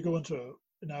 Like if you go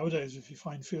nowadays, if you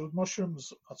find field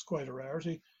mushrooms, that's quite a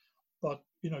rarity. But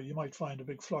you might find a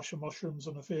big flush of mushrooms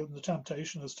in the field, and the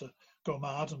temptation is to go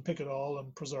mad and pick it all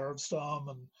and preserve some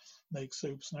and make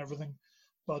soups and everything.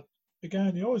 But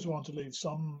again, you always want to leave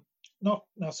some, not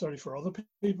necessarily for other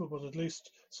people, but at least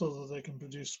so that they can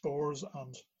produce spores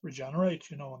and regenerate,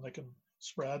 and they can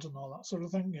spread and all that sort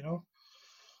of thing,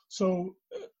 So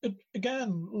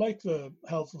again, like the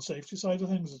health and safety side of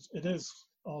things, it is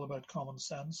all about common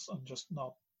sense and just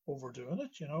not overdoing it,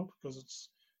 because it's,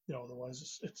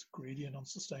 otherwise it's greedy and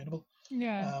unsustainable.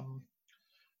 Yeah.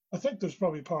 I think there's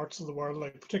probably parts of the world,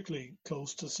 like particularly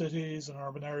close to cities and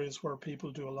urban areas, where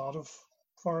people do a lot of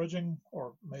foraging,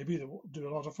 or maybe they do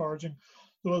a lot of foraging.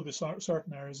 There will be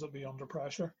certain areas that be under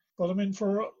pressure. But I mean,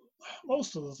 for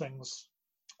most of the things,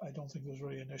 I don't think there's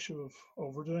really an issue of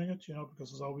overdoing it,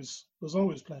 because there's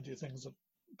always plenty of things that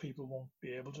people won't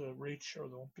be able to reach or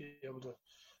they won't be able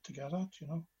to get at.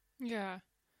 Yeah.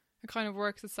 It kind of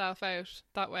works itself out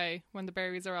that way when the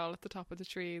berries are all at the top of the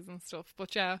trees and stuff.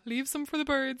 But yeah, leave some for the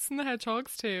birds and the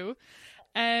hedgehogs too.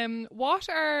 What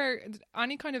are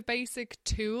any kind of basic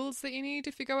tools that you need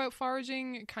if you go out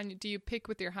foraging? Do you pick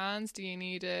with your hands? Do you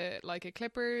need a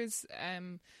clippers?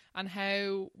 And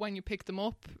how, when you pick them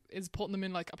up, is putting them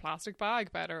in like a plastic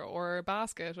bag better or a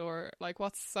basket, or like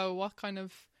what kind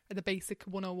of are the basic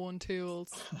 101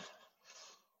 tools?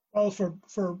 Well,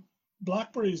 for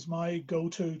blackberries, my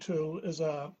go-to tool is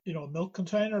a milk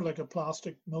container, like a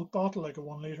plastic milk bottle, like a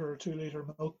 1 liter or 2 liter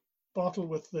milk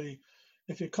bottle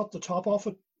if you cut the top off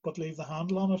it but leave the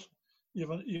handle on it,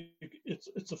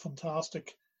 it's a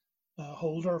fantastic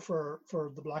holder for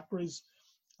the blackberries.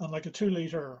 And like a 2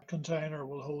 liter container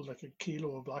will hold like a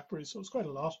kilo of blackberries, so it's quite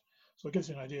a lot. So it gives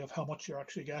you an idea of how much you're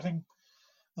actually getting.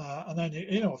 And then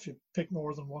if you pick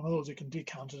more than one of those, you can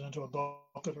decant it into a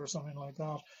bucket or something like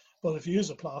that. But if you use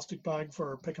a plastic bag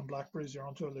for picking blackberries, you're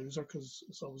onto a loser because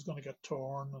it's always going to get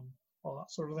torn and all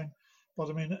that sort of thing. But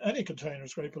I mean, any container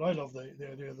is great, but I love the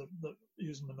idea that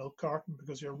using the milk carton,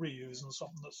 because you're reusing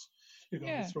something that's you're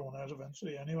going to be thrown out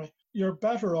eventually anyway. You're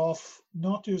better off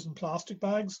not using plastic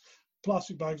bags.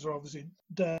 Plastic bags are obviously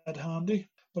dead handy,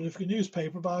 but if you can use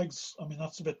paper bags, I mean,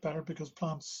 that's a bit better because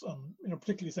plants and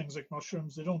particularly things like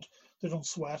mushrooms, they don't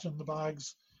sweat in the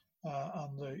bags,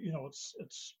 and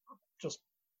it's just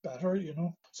better.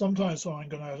 Sometimes when I'm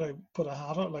going out, I put a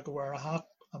hat on, like I wear a hat,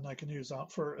 and I can use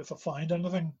that for if I find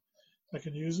anything. I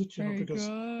can use it, because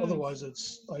otherwise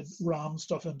I'd ram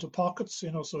stuff into pockets,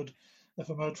 so if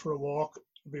I'm out for a walk,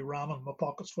 I'd be ramming my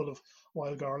pockets full of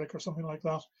wild garlic or something like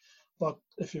that. But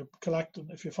if you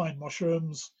find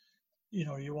mushrooms,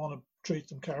 you want to treat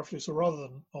them carefully. So rather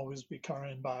than always be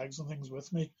carrying bags and things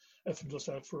with me, if I'm just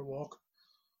out for a walk,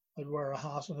 I'd wear a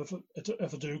hat, and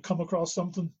if I do come across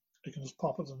something, I can just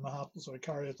pop it in the hat, so I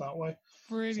carry it that way.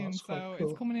 Brilliant. So cool.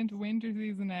 It's coming into winter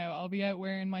season now. I'll be out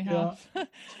wearing my hat.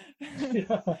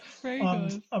 Yeah. Very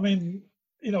good. I mean,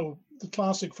 the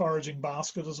classic foraging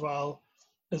basket as well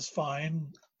is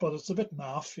fine, but it's a bit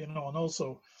naff, and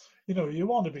also, you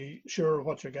want to be sure of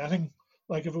what you're getting.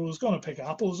 Like if I was going to pick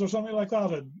apples or something like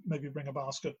that, I'd maybe bring a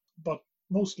basket. But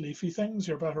most leafy things,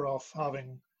 you're better off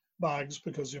having bags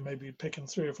because you may be picking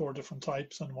 3 or 4 different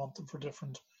types and want them for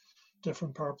different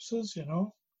purposes.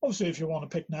 Obviously, if you want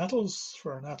to pick nettles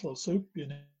for a nettle soup, you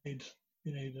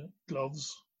need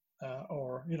gloves,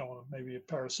 or maybe a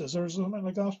pair of scissors or something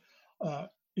like that.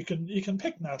 You can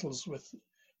pick nettles with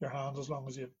your hand as long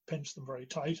as you pinch them very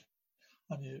tight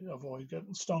and you avoid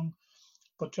getting stung.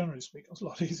 But generally speaking, it's a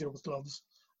lot easier with gloves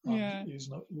and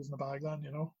using a bag then.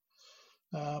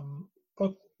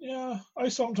 But yeah, I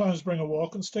sometimes bring a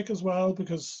walking stick as well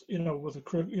because with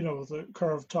a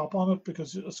curved top on it,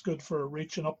 because it's good for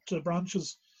reaching up to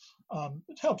branches.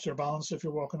 It helps your balance if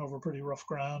you're walking over pretty rough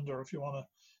ground, or if you want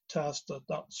to test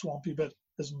that swampy bit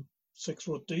isn't 6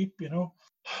 foot deep.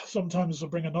 Sometimes I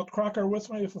bring a nutcracker with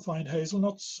me. If I find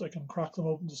hazelnuts, I can crack them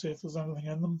open to see if there's anything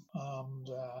in them. And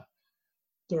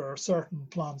there are certain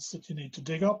plants that you need to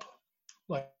dig up,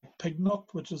 like pignut,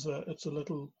 which is it's a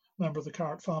little member of the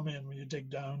carrot family, and when you dig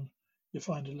down, you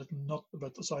find a little nut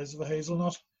about the size of a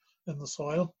hazelnut in the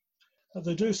soil.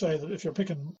 They do say that if you're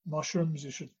picking mushrooms, you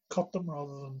should cut them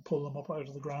rather than pull them up out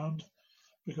of the ground,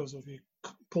 because if you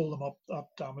pull them up, that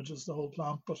damages the whole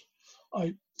plant. But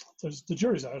the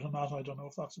jury's out on that. I don't know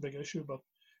if that's a big issue, but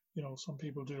some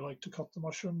people do like to cut the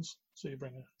mushrooms, so you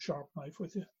bring a sharp knife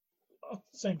with you. At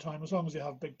the same time, as long as you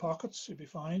have big pockets, you'll be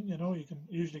fine. You can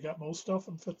usually get most stuff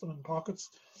and fit them in pockets.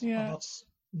 Yeah. And that's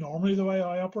normally the way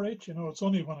I operate. It's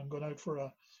only when I'm going out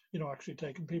for actually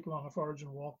taking people on a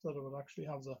foraging walk that I would actually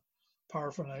have the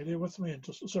paraphernalia with me, and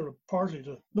just sort of partly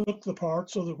to look the part,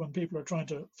 so that when people are trying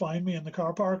to find me in the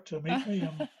car park to meet me,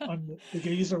 I'm the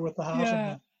geezer with the hat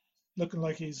and looking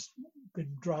like he's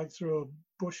been dragged through a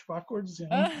bush backwards.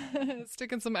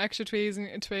 Sticking some extra twigs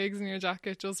in your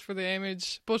jacket just for the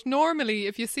image. But normally,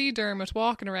 if you see Dermot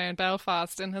walking around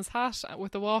Belfast in his hat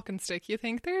with a walking stick, you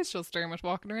think there's just Dermot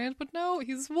walking around, but no,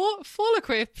 he's full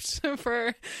equipped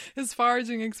for his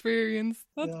foraging experience.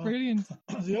 That's brilliant.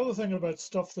 The other thing about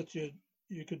stuff that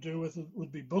you could do with it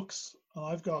would be books. And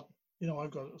I've got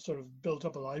sort of built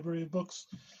up a library of books.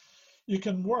 You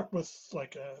can work with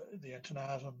like the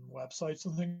internet and websites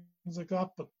and things like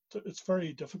that, but it's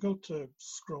very difficult to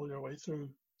scroll your way through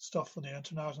stuff on the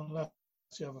internet unless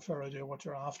you have a fair idea what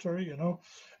you're after.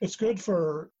 It's good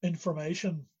for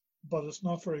information, but it's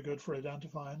not very good for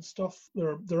identifying stuff.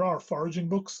 There are foraging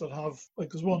books that have,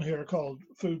 like there's one here called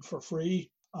Food for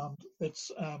Free, and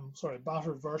it's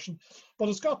battered version, but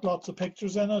it's got lots of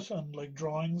pictures in it and like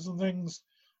drawings and things,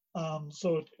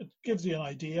 so it gives you an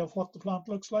idea of what the plant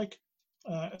looks like.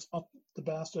 It's not the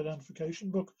best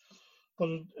identification book, but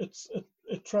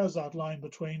it treads that line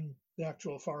between the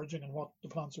actual foraging and what the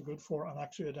plants are good for and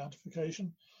actually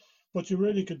identification. But you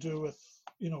really could do with,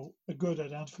 a good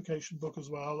identification book as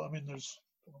well. I mean, I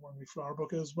don't know where my flower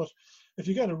book is, but if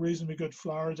you get a reasonably good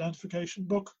flower identification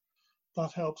book,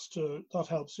 that helps you,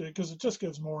 because it just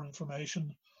gives more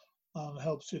information and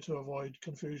helps you to avoid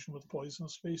confusion with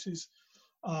poisonous species.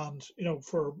 And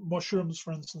for mushrooms,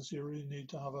 for instance, you really need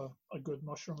to have a good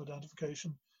mushroom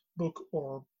identification book,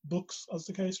 or books, as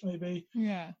the case may be.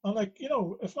 Yeah. And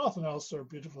if nothing else, they're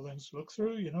beautiful things to look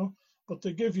through, but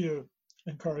they give you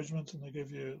encouragement and they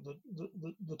give you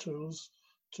the tools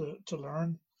to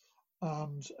learn.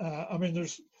 And I mean,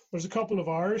 there's a couple of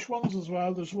Irish ones as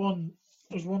well. There's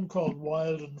one called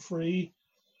Wild and Free,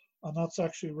 and that's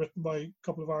actually written by a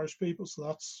couple of Irish people, so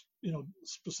that's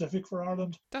specific for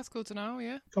Ireland. That's good to know.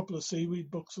 Yeah. A couple of seaweed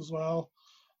books as well,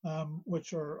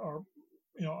 which are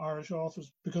Irish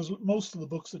authors, because most of the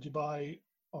books that you buy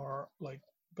are like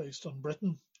based on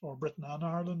Britain or Britain and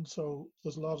Ireland, so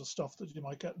there's a lot of stuff that you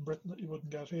might get in Britain that you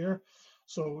wouldn't get here.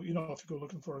 So if you go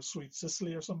looking for a Sweet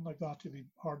Sicily or something like that, you'd be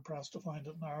hard pressed to find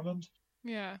it in Ireland.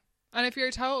 Yeah. And if you're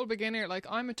a total beginner, like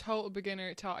I'm a total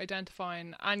beginner to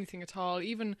identifying anything at all,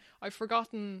 even I've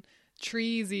forgotten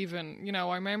trees even,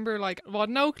 I remember like what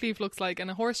an oak leaf looks like and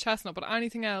a horse chestnut, but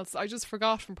anything else I just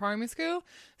forgot from primary school.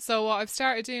 So what I've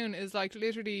started doing is like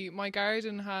literally my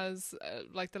garden has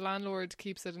like the landlord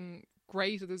keeps it in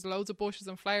great, there's loads of bushes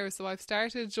and flowers, so I've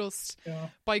started just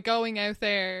by going out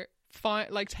there,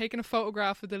 like taking a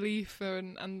photograph of the leaf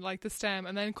and like the stem,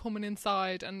 and then coming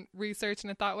inside and researching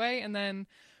it that way. And then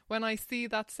when I see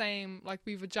that same, like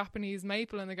we've a Japanese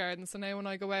maple in the garden, so now when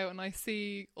I go out and I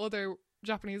see other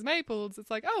Japanese maples, it's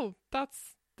like, oh,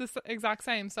 that's this exact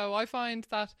same. So I find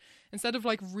that instead of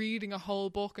like reading a whole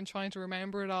book and trying to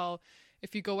remember it all,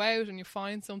 if you go out and you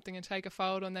find something and take a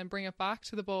photo and then bring it back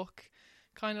to the book,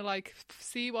 kind of like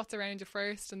see what's around you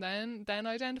first and then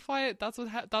identify it. That's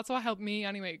what helped me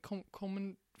anyway,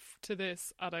 coming to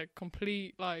this at a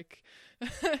complete like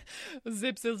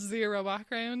zero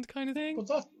background kind of thing.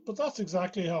 But that's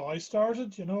exactly how I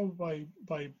started, by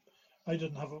I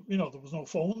didn't have there was no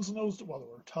phones in those. Well, there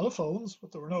were telephones,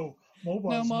 but there were no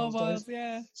mobiles. No in mobiles, those days.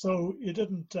 yeah. So you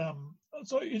didn't.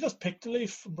 So you just picked a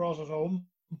leaf and brought it home,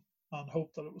 and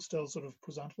hoped that it was still sort of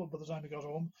presentable by the time you got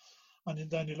home. And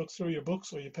then you looked through your book,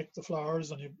 so you picked the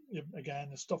flowers, and you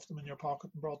stuffed them in your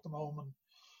pocket and brought them home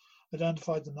and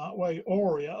identified them that way.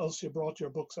 Or else you brought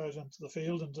your books out into the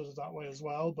field and did it that way as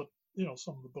well. But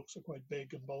some of the books are quite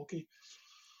big and bulky.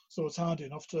 So it's handy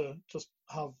enough to just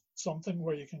have something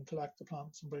where you can collect the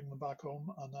plants and bring them back home.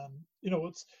 And then,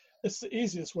 it's the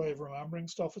easiest way of remembering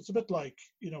stuff. It's a bit like,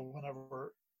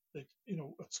 whenever,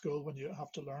 at school when you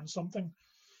have to learn something,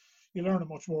 you learn it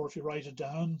much more if you write it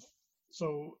down.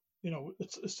 So,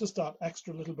 it's just that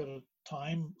extra little bit of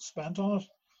time spent on it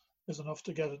is enough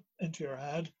to get it into your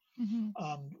head,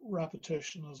 and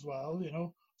repetition as well,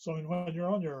 So, I mean, when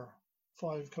you're on your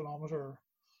 5-kilometer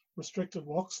restricted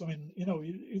walks, I mean,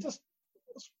 you just,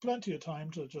 there's plenty of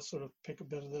time to just sort of pick a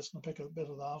bit of this and pick a bit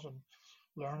of that and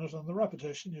learn it, and the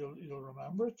repetition you'll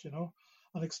remember it,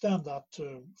 and extend that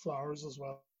to flowers as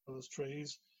well as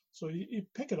trees, so you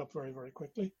pick it up very, very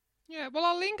quickly. Yeah, well,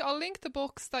 I'll link the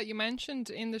books that you mentioned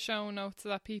in the show notes so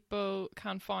that people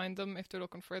can find them if they're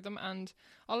looking for them, and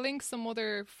I'll link some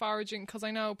other foraging, because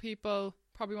I know people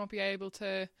probably won't be able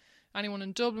to. Anyone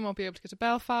in Dublin won't be able to get to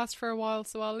Belfast for a while,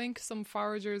 so I'll link some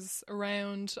foragers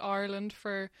around Ireland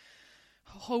for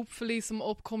hopefully some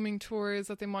upcoming tours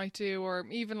that they might do, or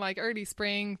even like early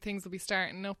spring, things will be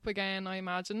starting up again, I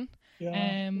imagine. Yeah,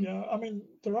 I mean,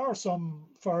 there are some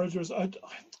foragers.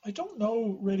 I don't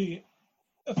know really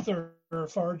if there are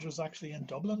foragers actually in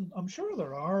Dublin. I'm sure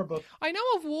there are, but I know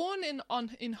of one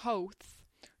in Howth.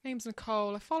 Her name's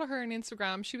Nicole. I follow her on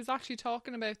Instagram. She was actually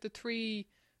talking about the three,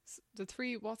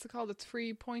 what's it called? The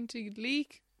 3-pointed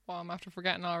leek. Well, I'm after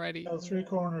forgetting already. Oh,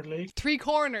 3-cornered leek.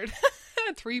 3-cornered.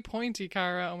 3-pointy,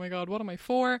 Cara. Oh my God, what am I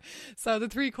for? So the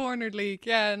 3-cornered leek.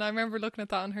 Yeah, and I remember looking at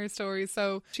that on her story.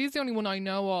 So she's the only one I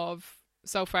know of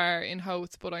so far in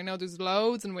Howth, but I know there's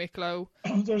loads in Wicklow.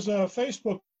 There's a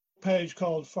Facebook page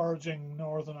called Foraging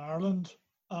Northern Ireland,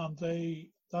 and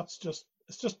it's just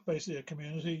basically a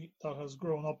community that has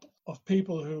grown up of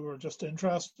people who are just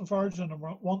interested in foraging and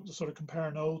want to sort of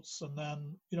compare notes, and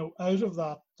then out of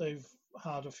that they've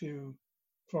had a few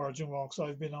foraging walks.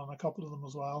 I've been on a couple of them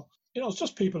as well. It's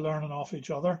just people learning off each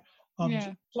other, and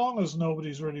as long as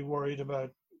nobody's really worried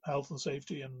about health and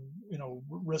safety and,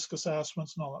 risk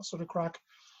assessments and all that sort of crack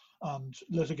and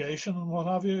litigation and what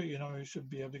have you. You should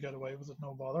be able to get away with it,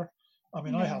 no bother. I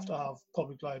mean, I have to have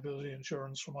public liability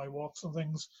insurance for my walks and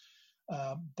things.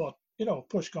 But,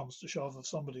 push comes to shove, if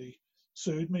somebody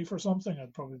sued me for something,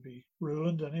 I'd probably be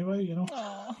ruined anyway,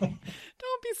 Oh,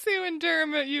 don't be suing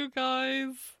Dermot, you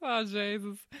guys. Oh,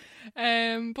 Jesus.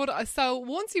 But so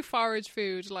once you forage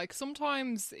food, like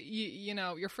sometimes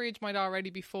your fridge might already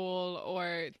be full,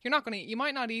 or you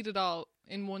might not eat it all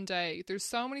in one day. There's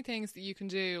so many things that you can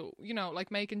do,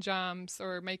 like making jams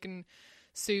or making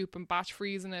soup and batch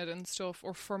freezing it and stuff,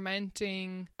 or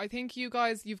fermenting. I think you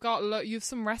guys, you've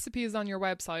some recipes on your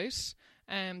website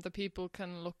that people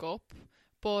can look up.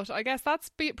 But I guess that's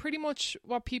pretty much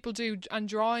what people do, and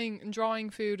drying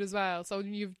food as well. So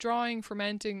you've drying,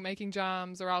 fermenting, making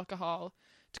jams or alcohol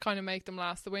to kind of make them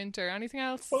last the winter. Anything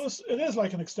else? Well, it is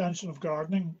like an extension of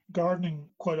gardening. Gardening,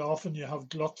 quite often you have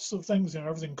gluts of things,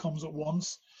 everything comes at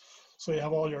once. So you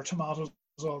have all your tomatoes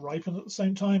all ripen at the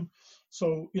same time.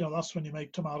 So, that's when you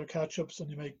make tomato ketchups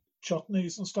and you make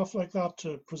chutneys and stuff like that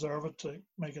to preserve it, to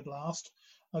make it last,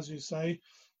 as you say.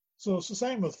 So it's the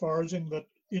same with foraging, that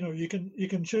you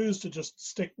can choose to just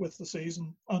stick with the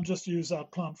season and just use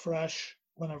that plant fresh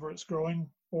whenever it's growing,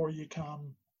 or you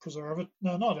can preserve it.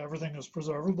 Now, not everything is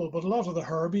preservable, but a lot of the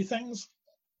herby things,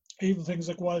 even things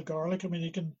like wild garlic, I mean,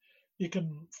 you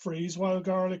can freeze wild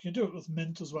garlic. You do it with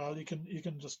mint as well. You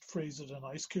can just freeze it in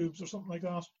ice cubes or something like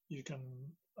that. You can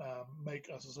make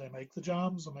the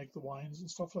jams and make the wines and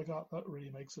stuff like that. That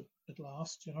really makes it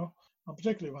last, and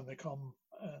particularly when they come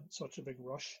in such a big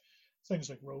rush.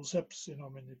 Things like rose hips,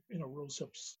 rose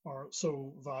hips are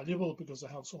so valuable because they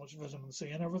have so much vitamin C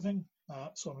and everything.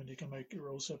 So you can make your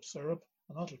rose hip syrup,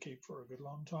 and that'll keep for a good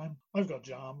long time. I've got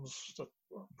jams that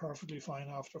are perfectly fine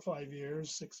after 5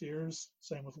 years, 6 years.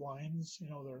 Same with wines,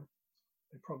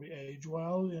 they probably age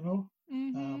well,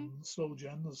 Mm-hmm. Sloe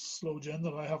gin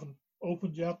that I haven't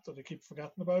opened yet, that I keep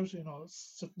forgetting about.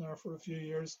 It's sitting there for a few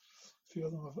years. A few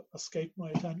of them have escaped my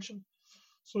attention.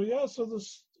 So yeah, so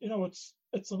there's,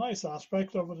 it's a nice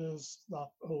aspect of it, is that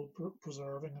whole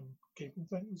preserving and keeping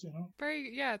things,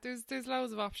 There's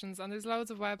loads of options, and there's loads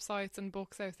of websites and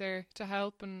books out there to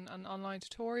help, and online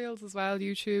tutorials as well.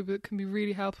 YouTube, it can be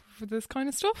really helpful for this kind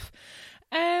of stuff.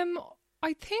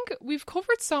 I think we've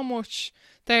covered so much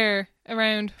there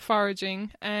around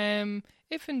foraging.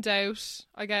 If in doubt,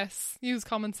 I guess, use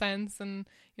common sense and,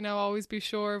 always be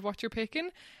sure of what you're picking.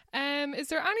 Is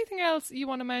there anything else you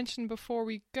want to mention before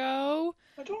we go?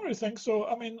 I don't really think so.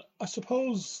 I mean, I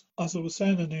suppose, as I was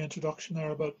saying in the introduction there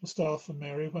about myself and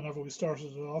Mary, whenever we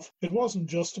started it off, it wasn't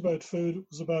just about food. It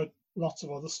was about lots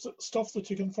of other stuff that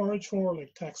you can forage for,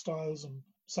 like textiles and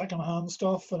secondhand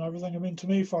stuff and everything. I mean, to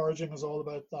me, foraging is all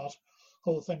about that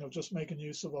whole thing of just making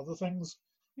use of other things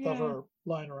that are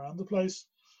lying around the place.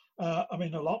 I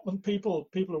mean, allotment people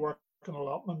who work in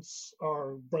allotments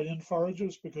are brilliant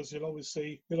foragers, because you'll always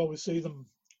see them,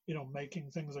 making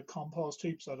things like compost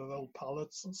heaps out of old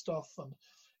pallets and stuff, and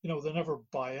they never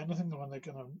buy anything when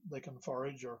they can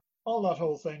forage, or all that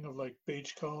whole thing of like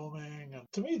beach combing. And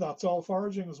to me, that's all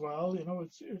foraging as well.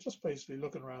 You're just basically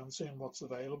looking around, seeing what's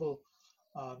available,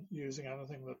 and using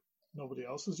anything that nobody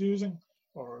else is using,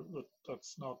 or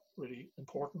that's not really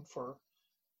important for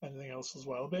anything else's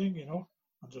well-being,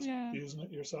 and just using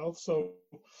it yourself. So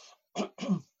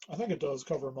I think it does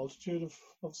cover a multitude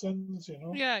of sins,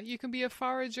 Yeah, you can be a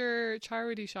forager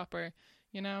charity shopper.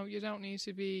 You don't need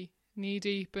to be knee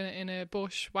deep in a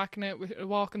bush whacking it with a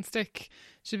walking stick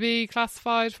to be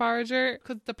classified forager,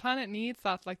 because the planet needs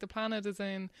that. Like, the planet is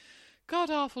in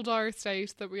god-awful dire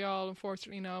state that we all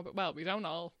unfortunately know about. Well, we don't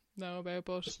all know about,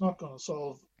 but it's not going to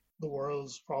solve the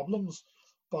world's problems,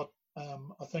 but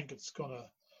I think it's going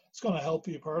to help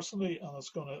you personally, and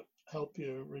it's going to help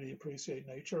you really appreciate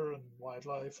nature and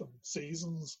wildlife and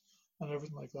seasons and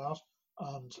everything like that.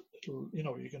 And it'll,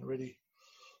 you can really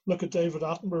look at David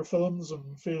Attenborough films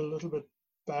and feel a little bit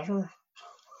better.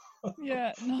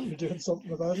 Yeah, no, you're doing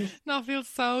something about it. Not feel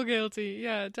so guilty.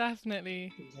 Yeah,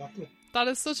 definitely. Exactly. That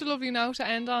is such a lovely note to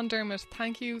end on, Dermot.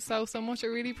 Thank you so much. I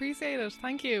really appreciate it.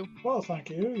 Thank you. Well, thank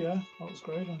you. Yeah, that was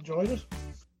great. I enjoyed it.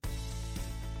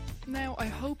 Now, I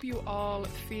hope you all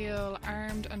feel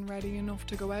armed and ready enough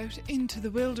to go out into the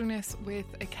wilderness with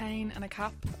a cane and a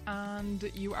cap, and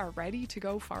you are ready to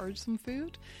go forage some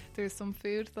food. There's some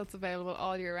food that's available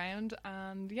all year round,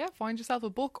 and find yourself a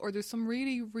book, or there's some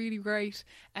really, really great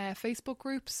Facebook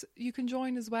groups you can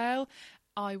join as well.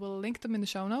 I will link them in the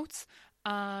show notes,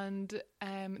 and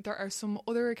there are some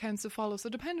other accounts to follow. So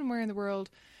depending where in the world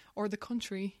or the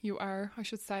country you are, I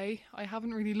should say. I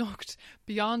haven't really looked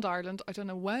beyond Ireland. I don't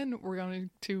know when we're going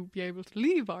to be able to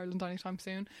leave Ireland anytime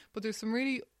soon, but there's some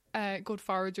really good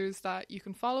foragers that you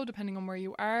can follow depending on where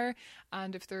you are,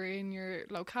 and if they're in your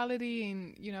locality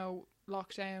and, you know,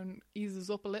 lockdown eases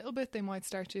up a little bit, they might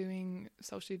start doing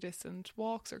socially distant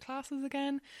walks or classes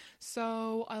again.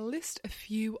 So I'll list a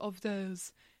few of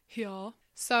those here.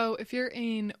 So if you're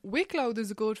in Wicklow,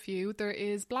 there's a good few. There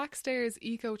is Blackstairs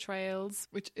Eco Trails,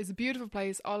 which is a beautiful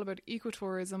place all about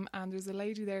ecotourism, and there's a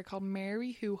lady there called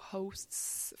Mary who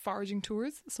hosts foraging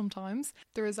tours sometimes.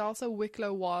 There is also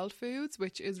Wicklow Wild Foods,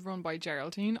 which is run by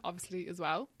Geraldine, obviously as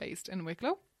well, based in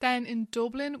Wicklow. Then in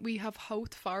Dublin, we have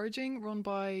Howth Foraging, run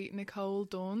by Nicole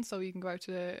Dunn. So you can go out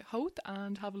to Howth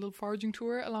and have a little foraging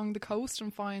tour along the coast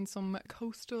and find some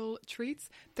coastal treats.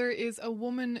 There is a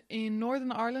woman in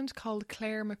Northern Ireland called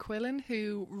Claire McQuillan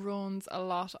who runs a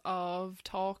lot of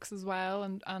talks as well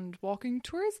and walking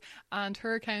tours. And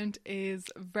her account is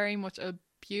very much a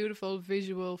beautiful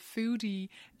visual foodie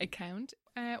account.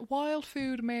 Wild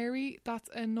Food Mary, that's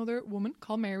another woman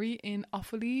called Mary in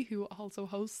Offaly who also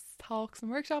hosts talks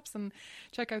and workshops, and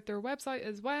check out their website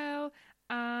as well.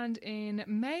 And in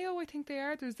Mayo, I think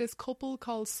there's this couple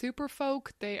called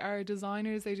Superfolk. They are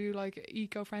designers. They do like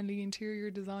eco-friendly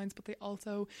interior designs, but they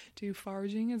also do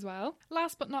foraging as well.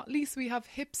 Last but not least, we have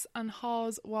Hips and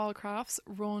Haws Wildcrafts,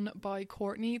 run by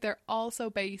Courtney. They're also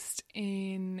based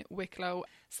in Wicklow.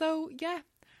 So yeah,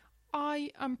 I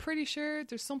am pretty sure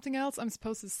there's something else I'm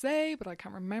supposed to say, but I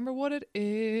can't remember what it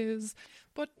is.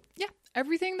 But yeah,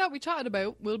 everything that we chatted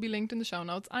about will be linked in the show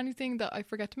notes. Anything that I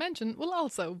forget to mention will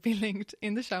also be linked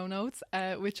in the show notes,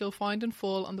 which you'll find in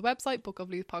full on the website,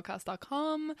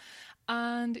 bookofleavespodcast.com.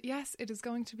 And yes, it is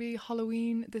going to be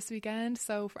Halloween this weekend.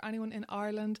 So for anyone in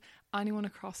Ireland, anyone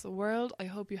across the world, I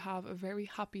hope you have a very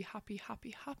happy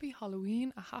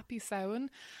Halloween, a happy Samhain,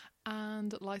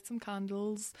 and light some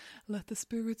candles, let the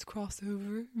spirits cross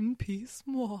over in peace.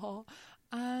 Mwah.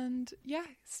 And yeah,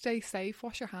 stay safe,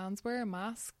 wash your hands, wear a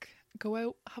mask, go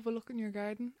out, have a look in your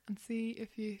garden and see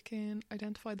if you can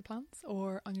identify the plants,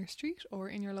 or on your street or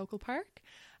in your local park.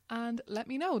 And let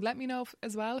me know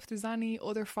as well if there's any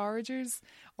other foragers,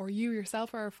 or you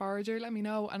yourself are a forager. Let me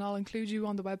know and I'll include you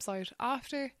on the website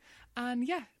after. And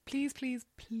yeah, please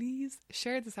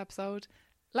share this episode.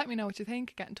 Let me know what you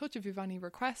think. Get in touch if you have any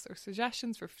requests or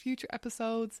suggestions for future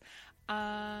episodes,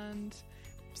 and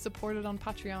support it on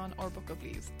Patreon or Book of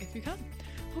Leaves if you can.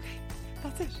 Okay,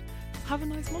 that's it. Have a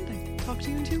nice Monday. Talk to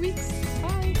you in 2 weeks.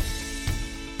 Bye.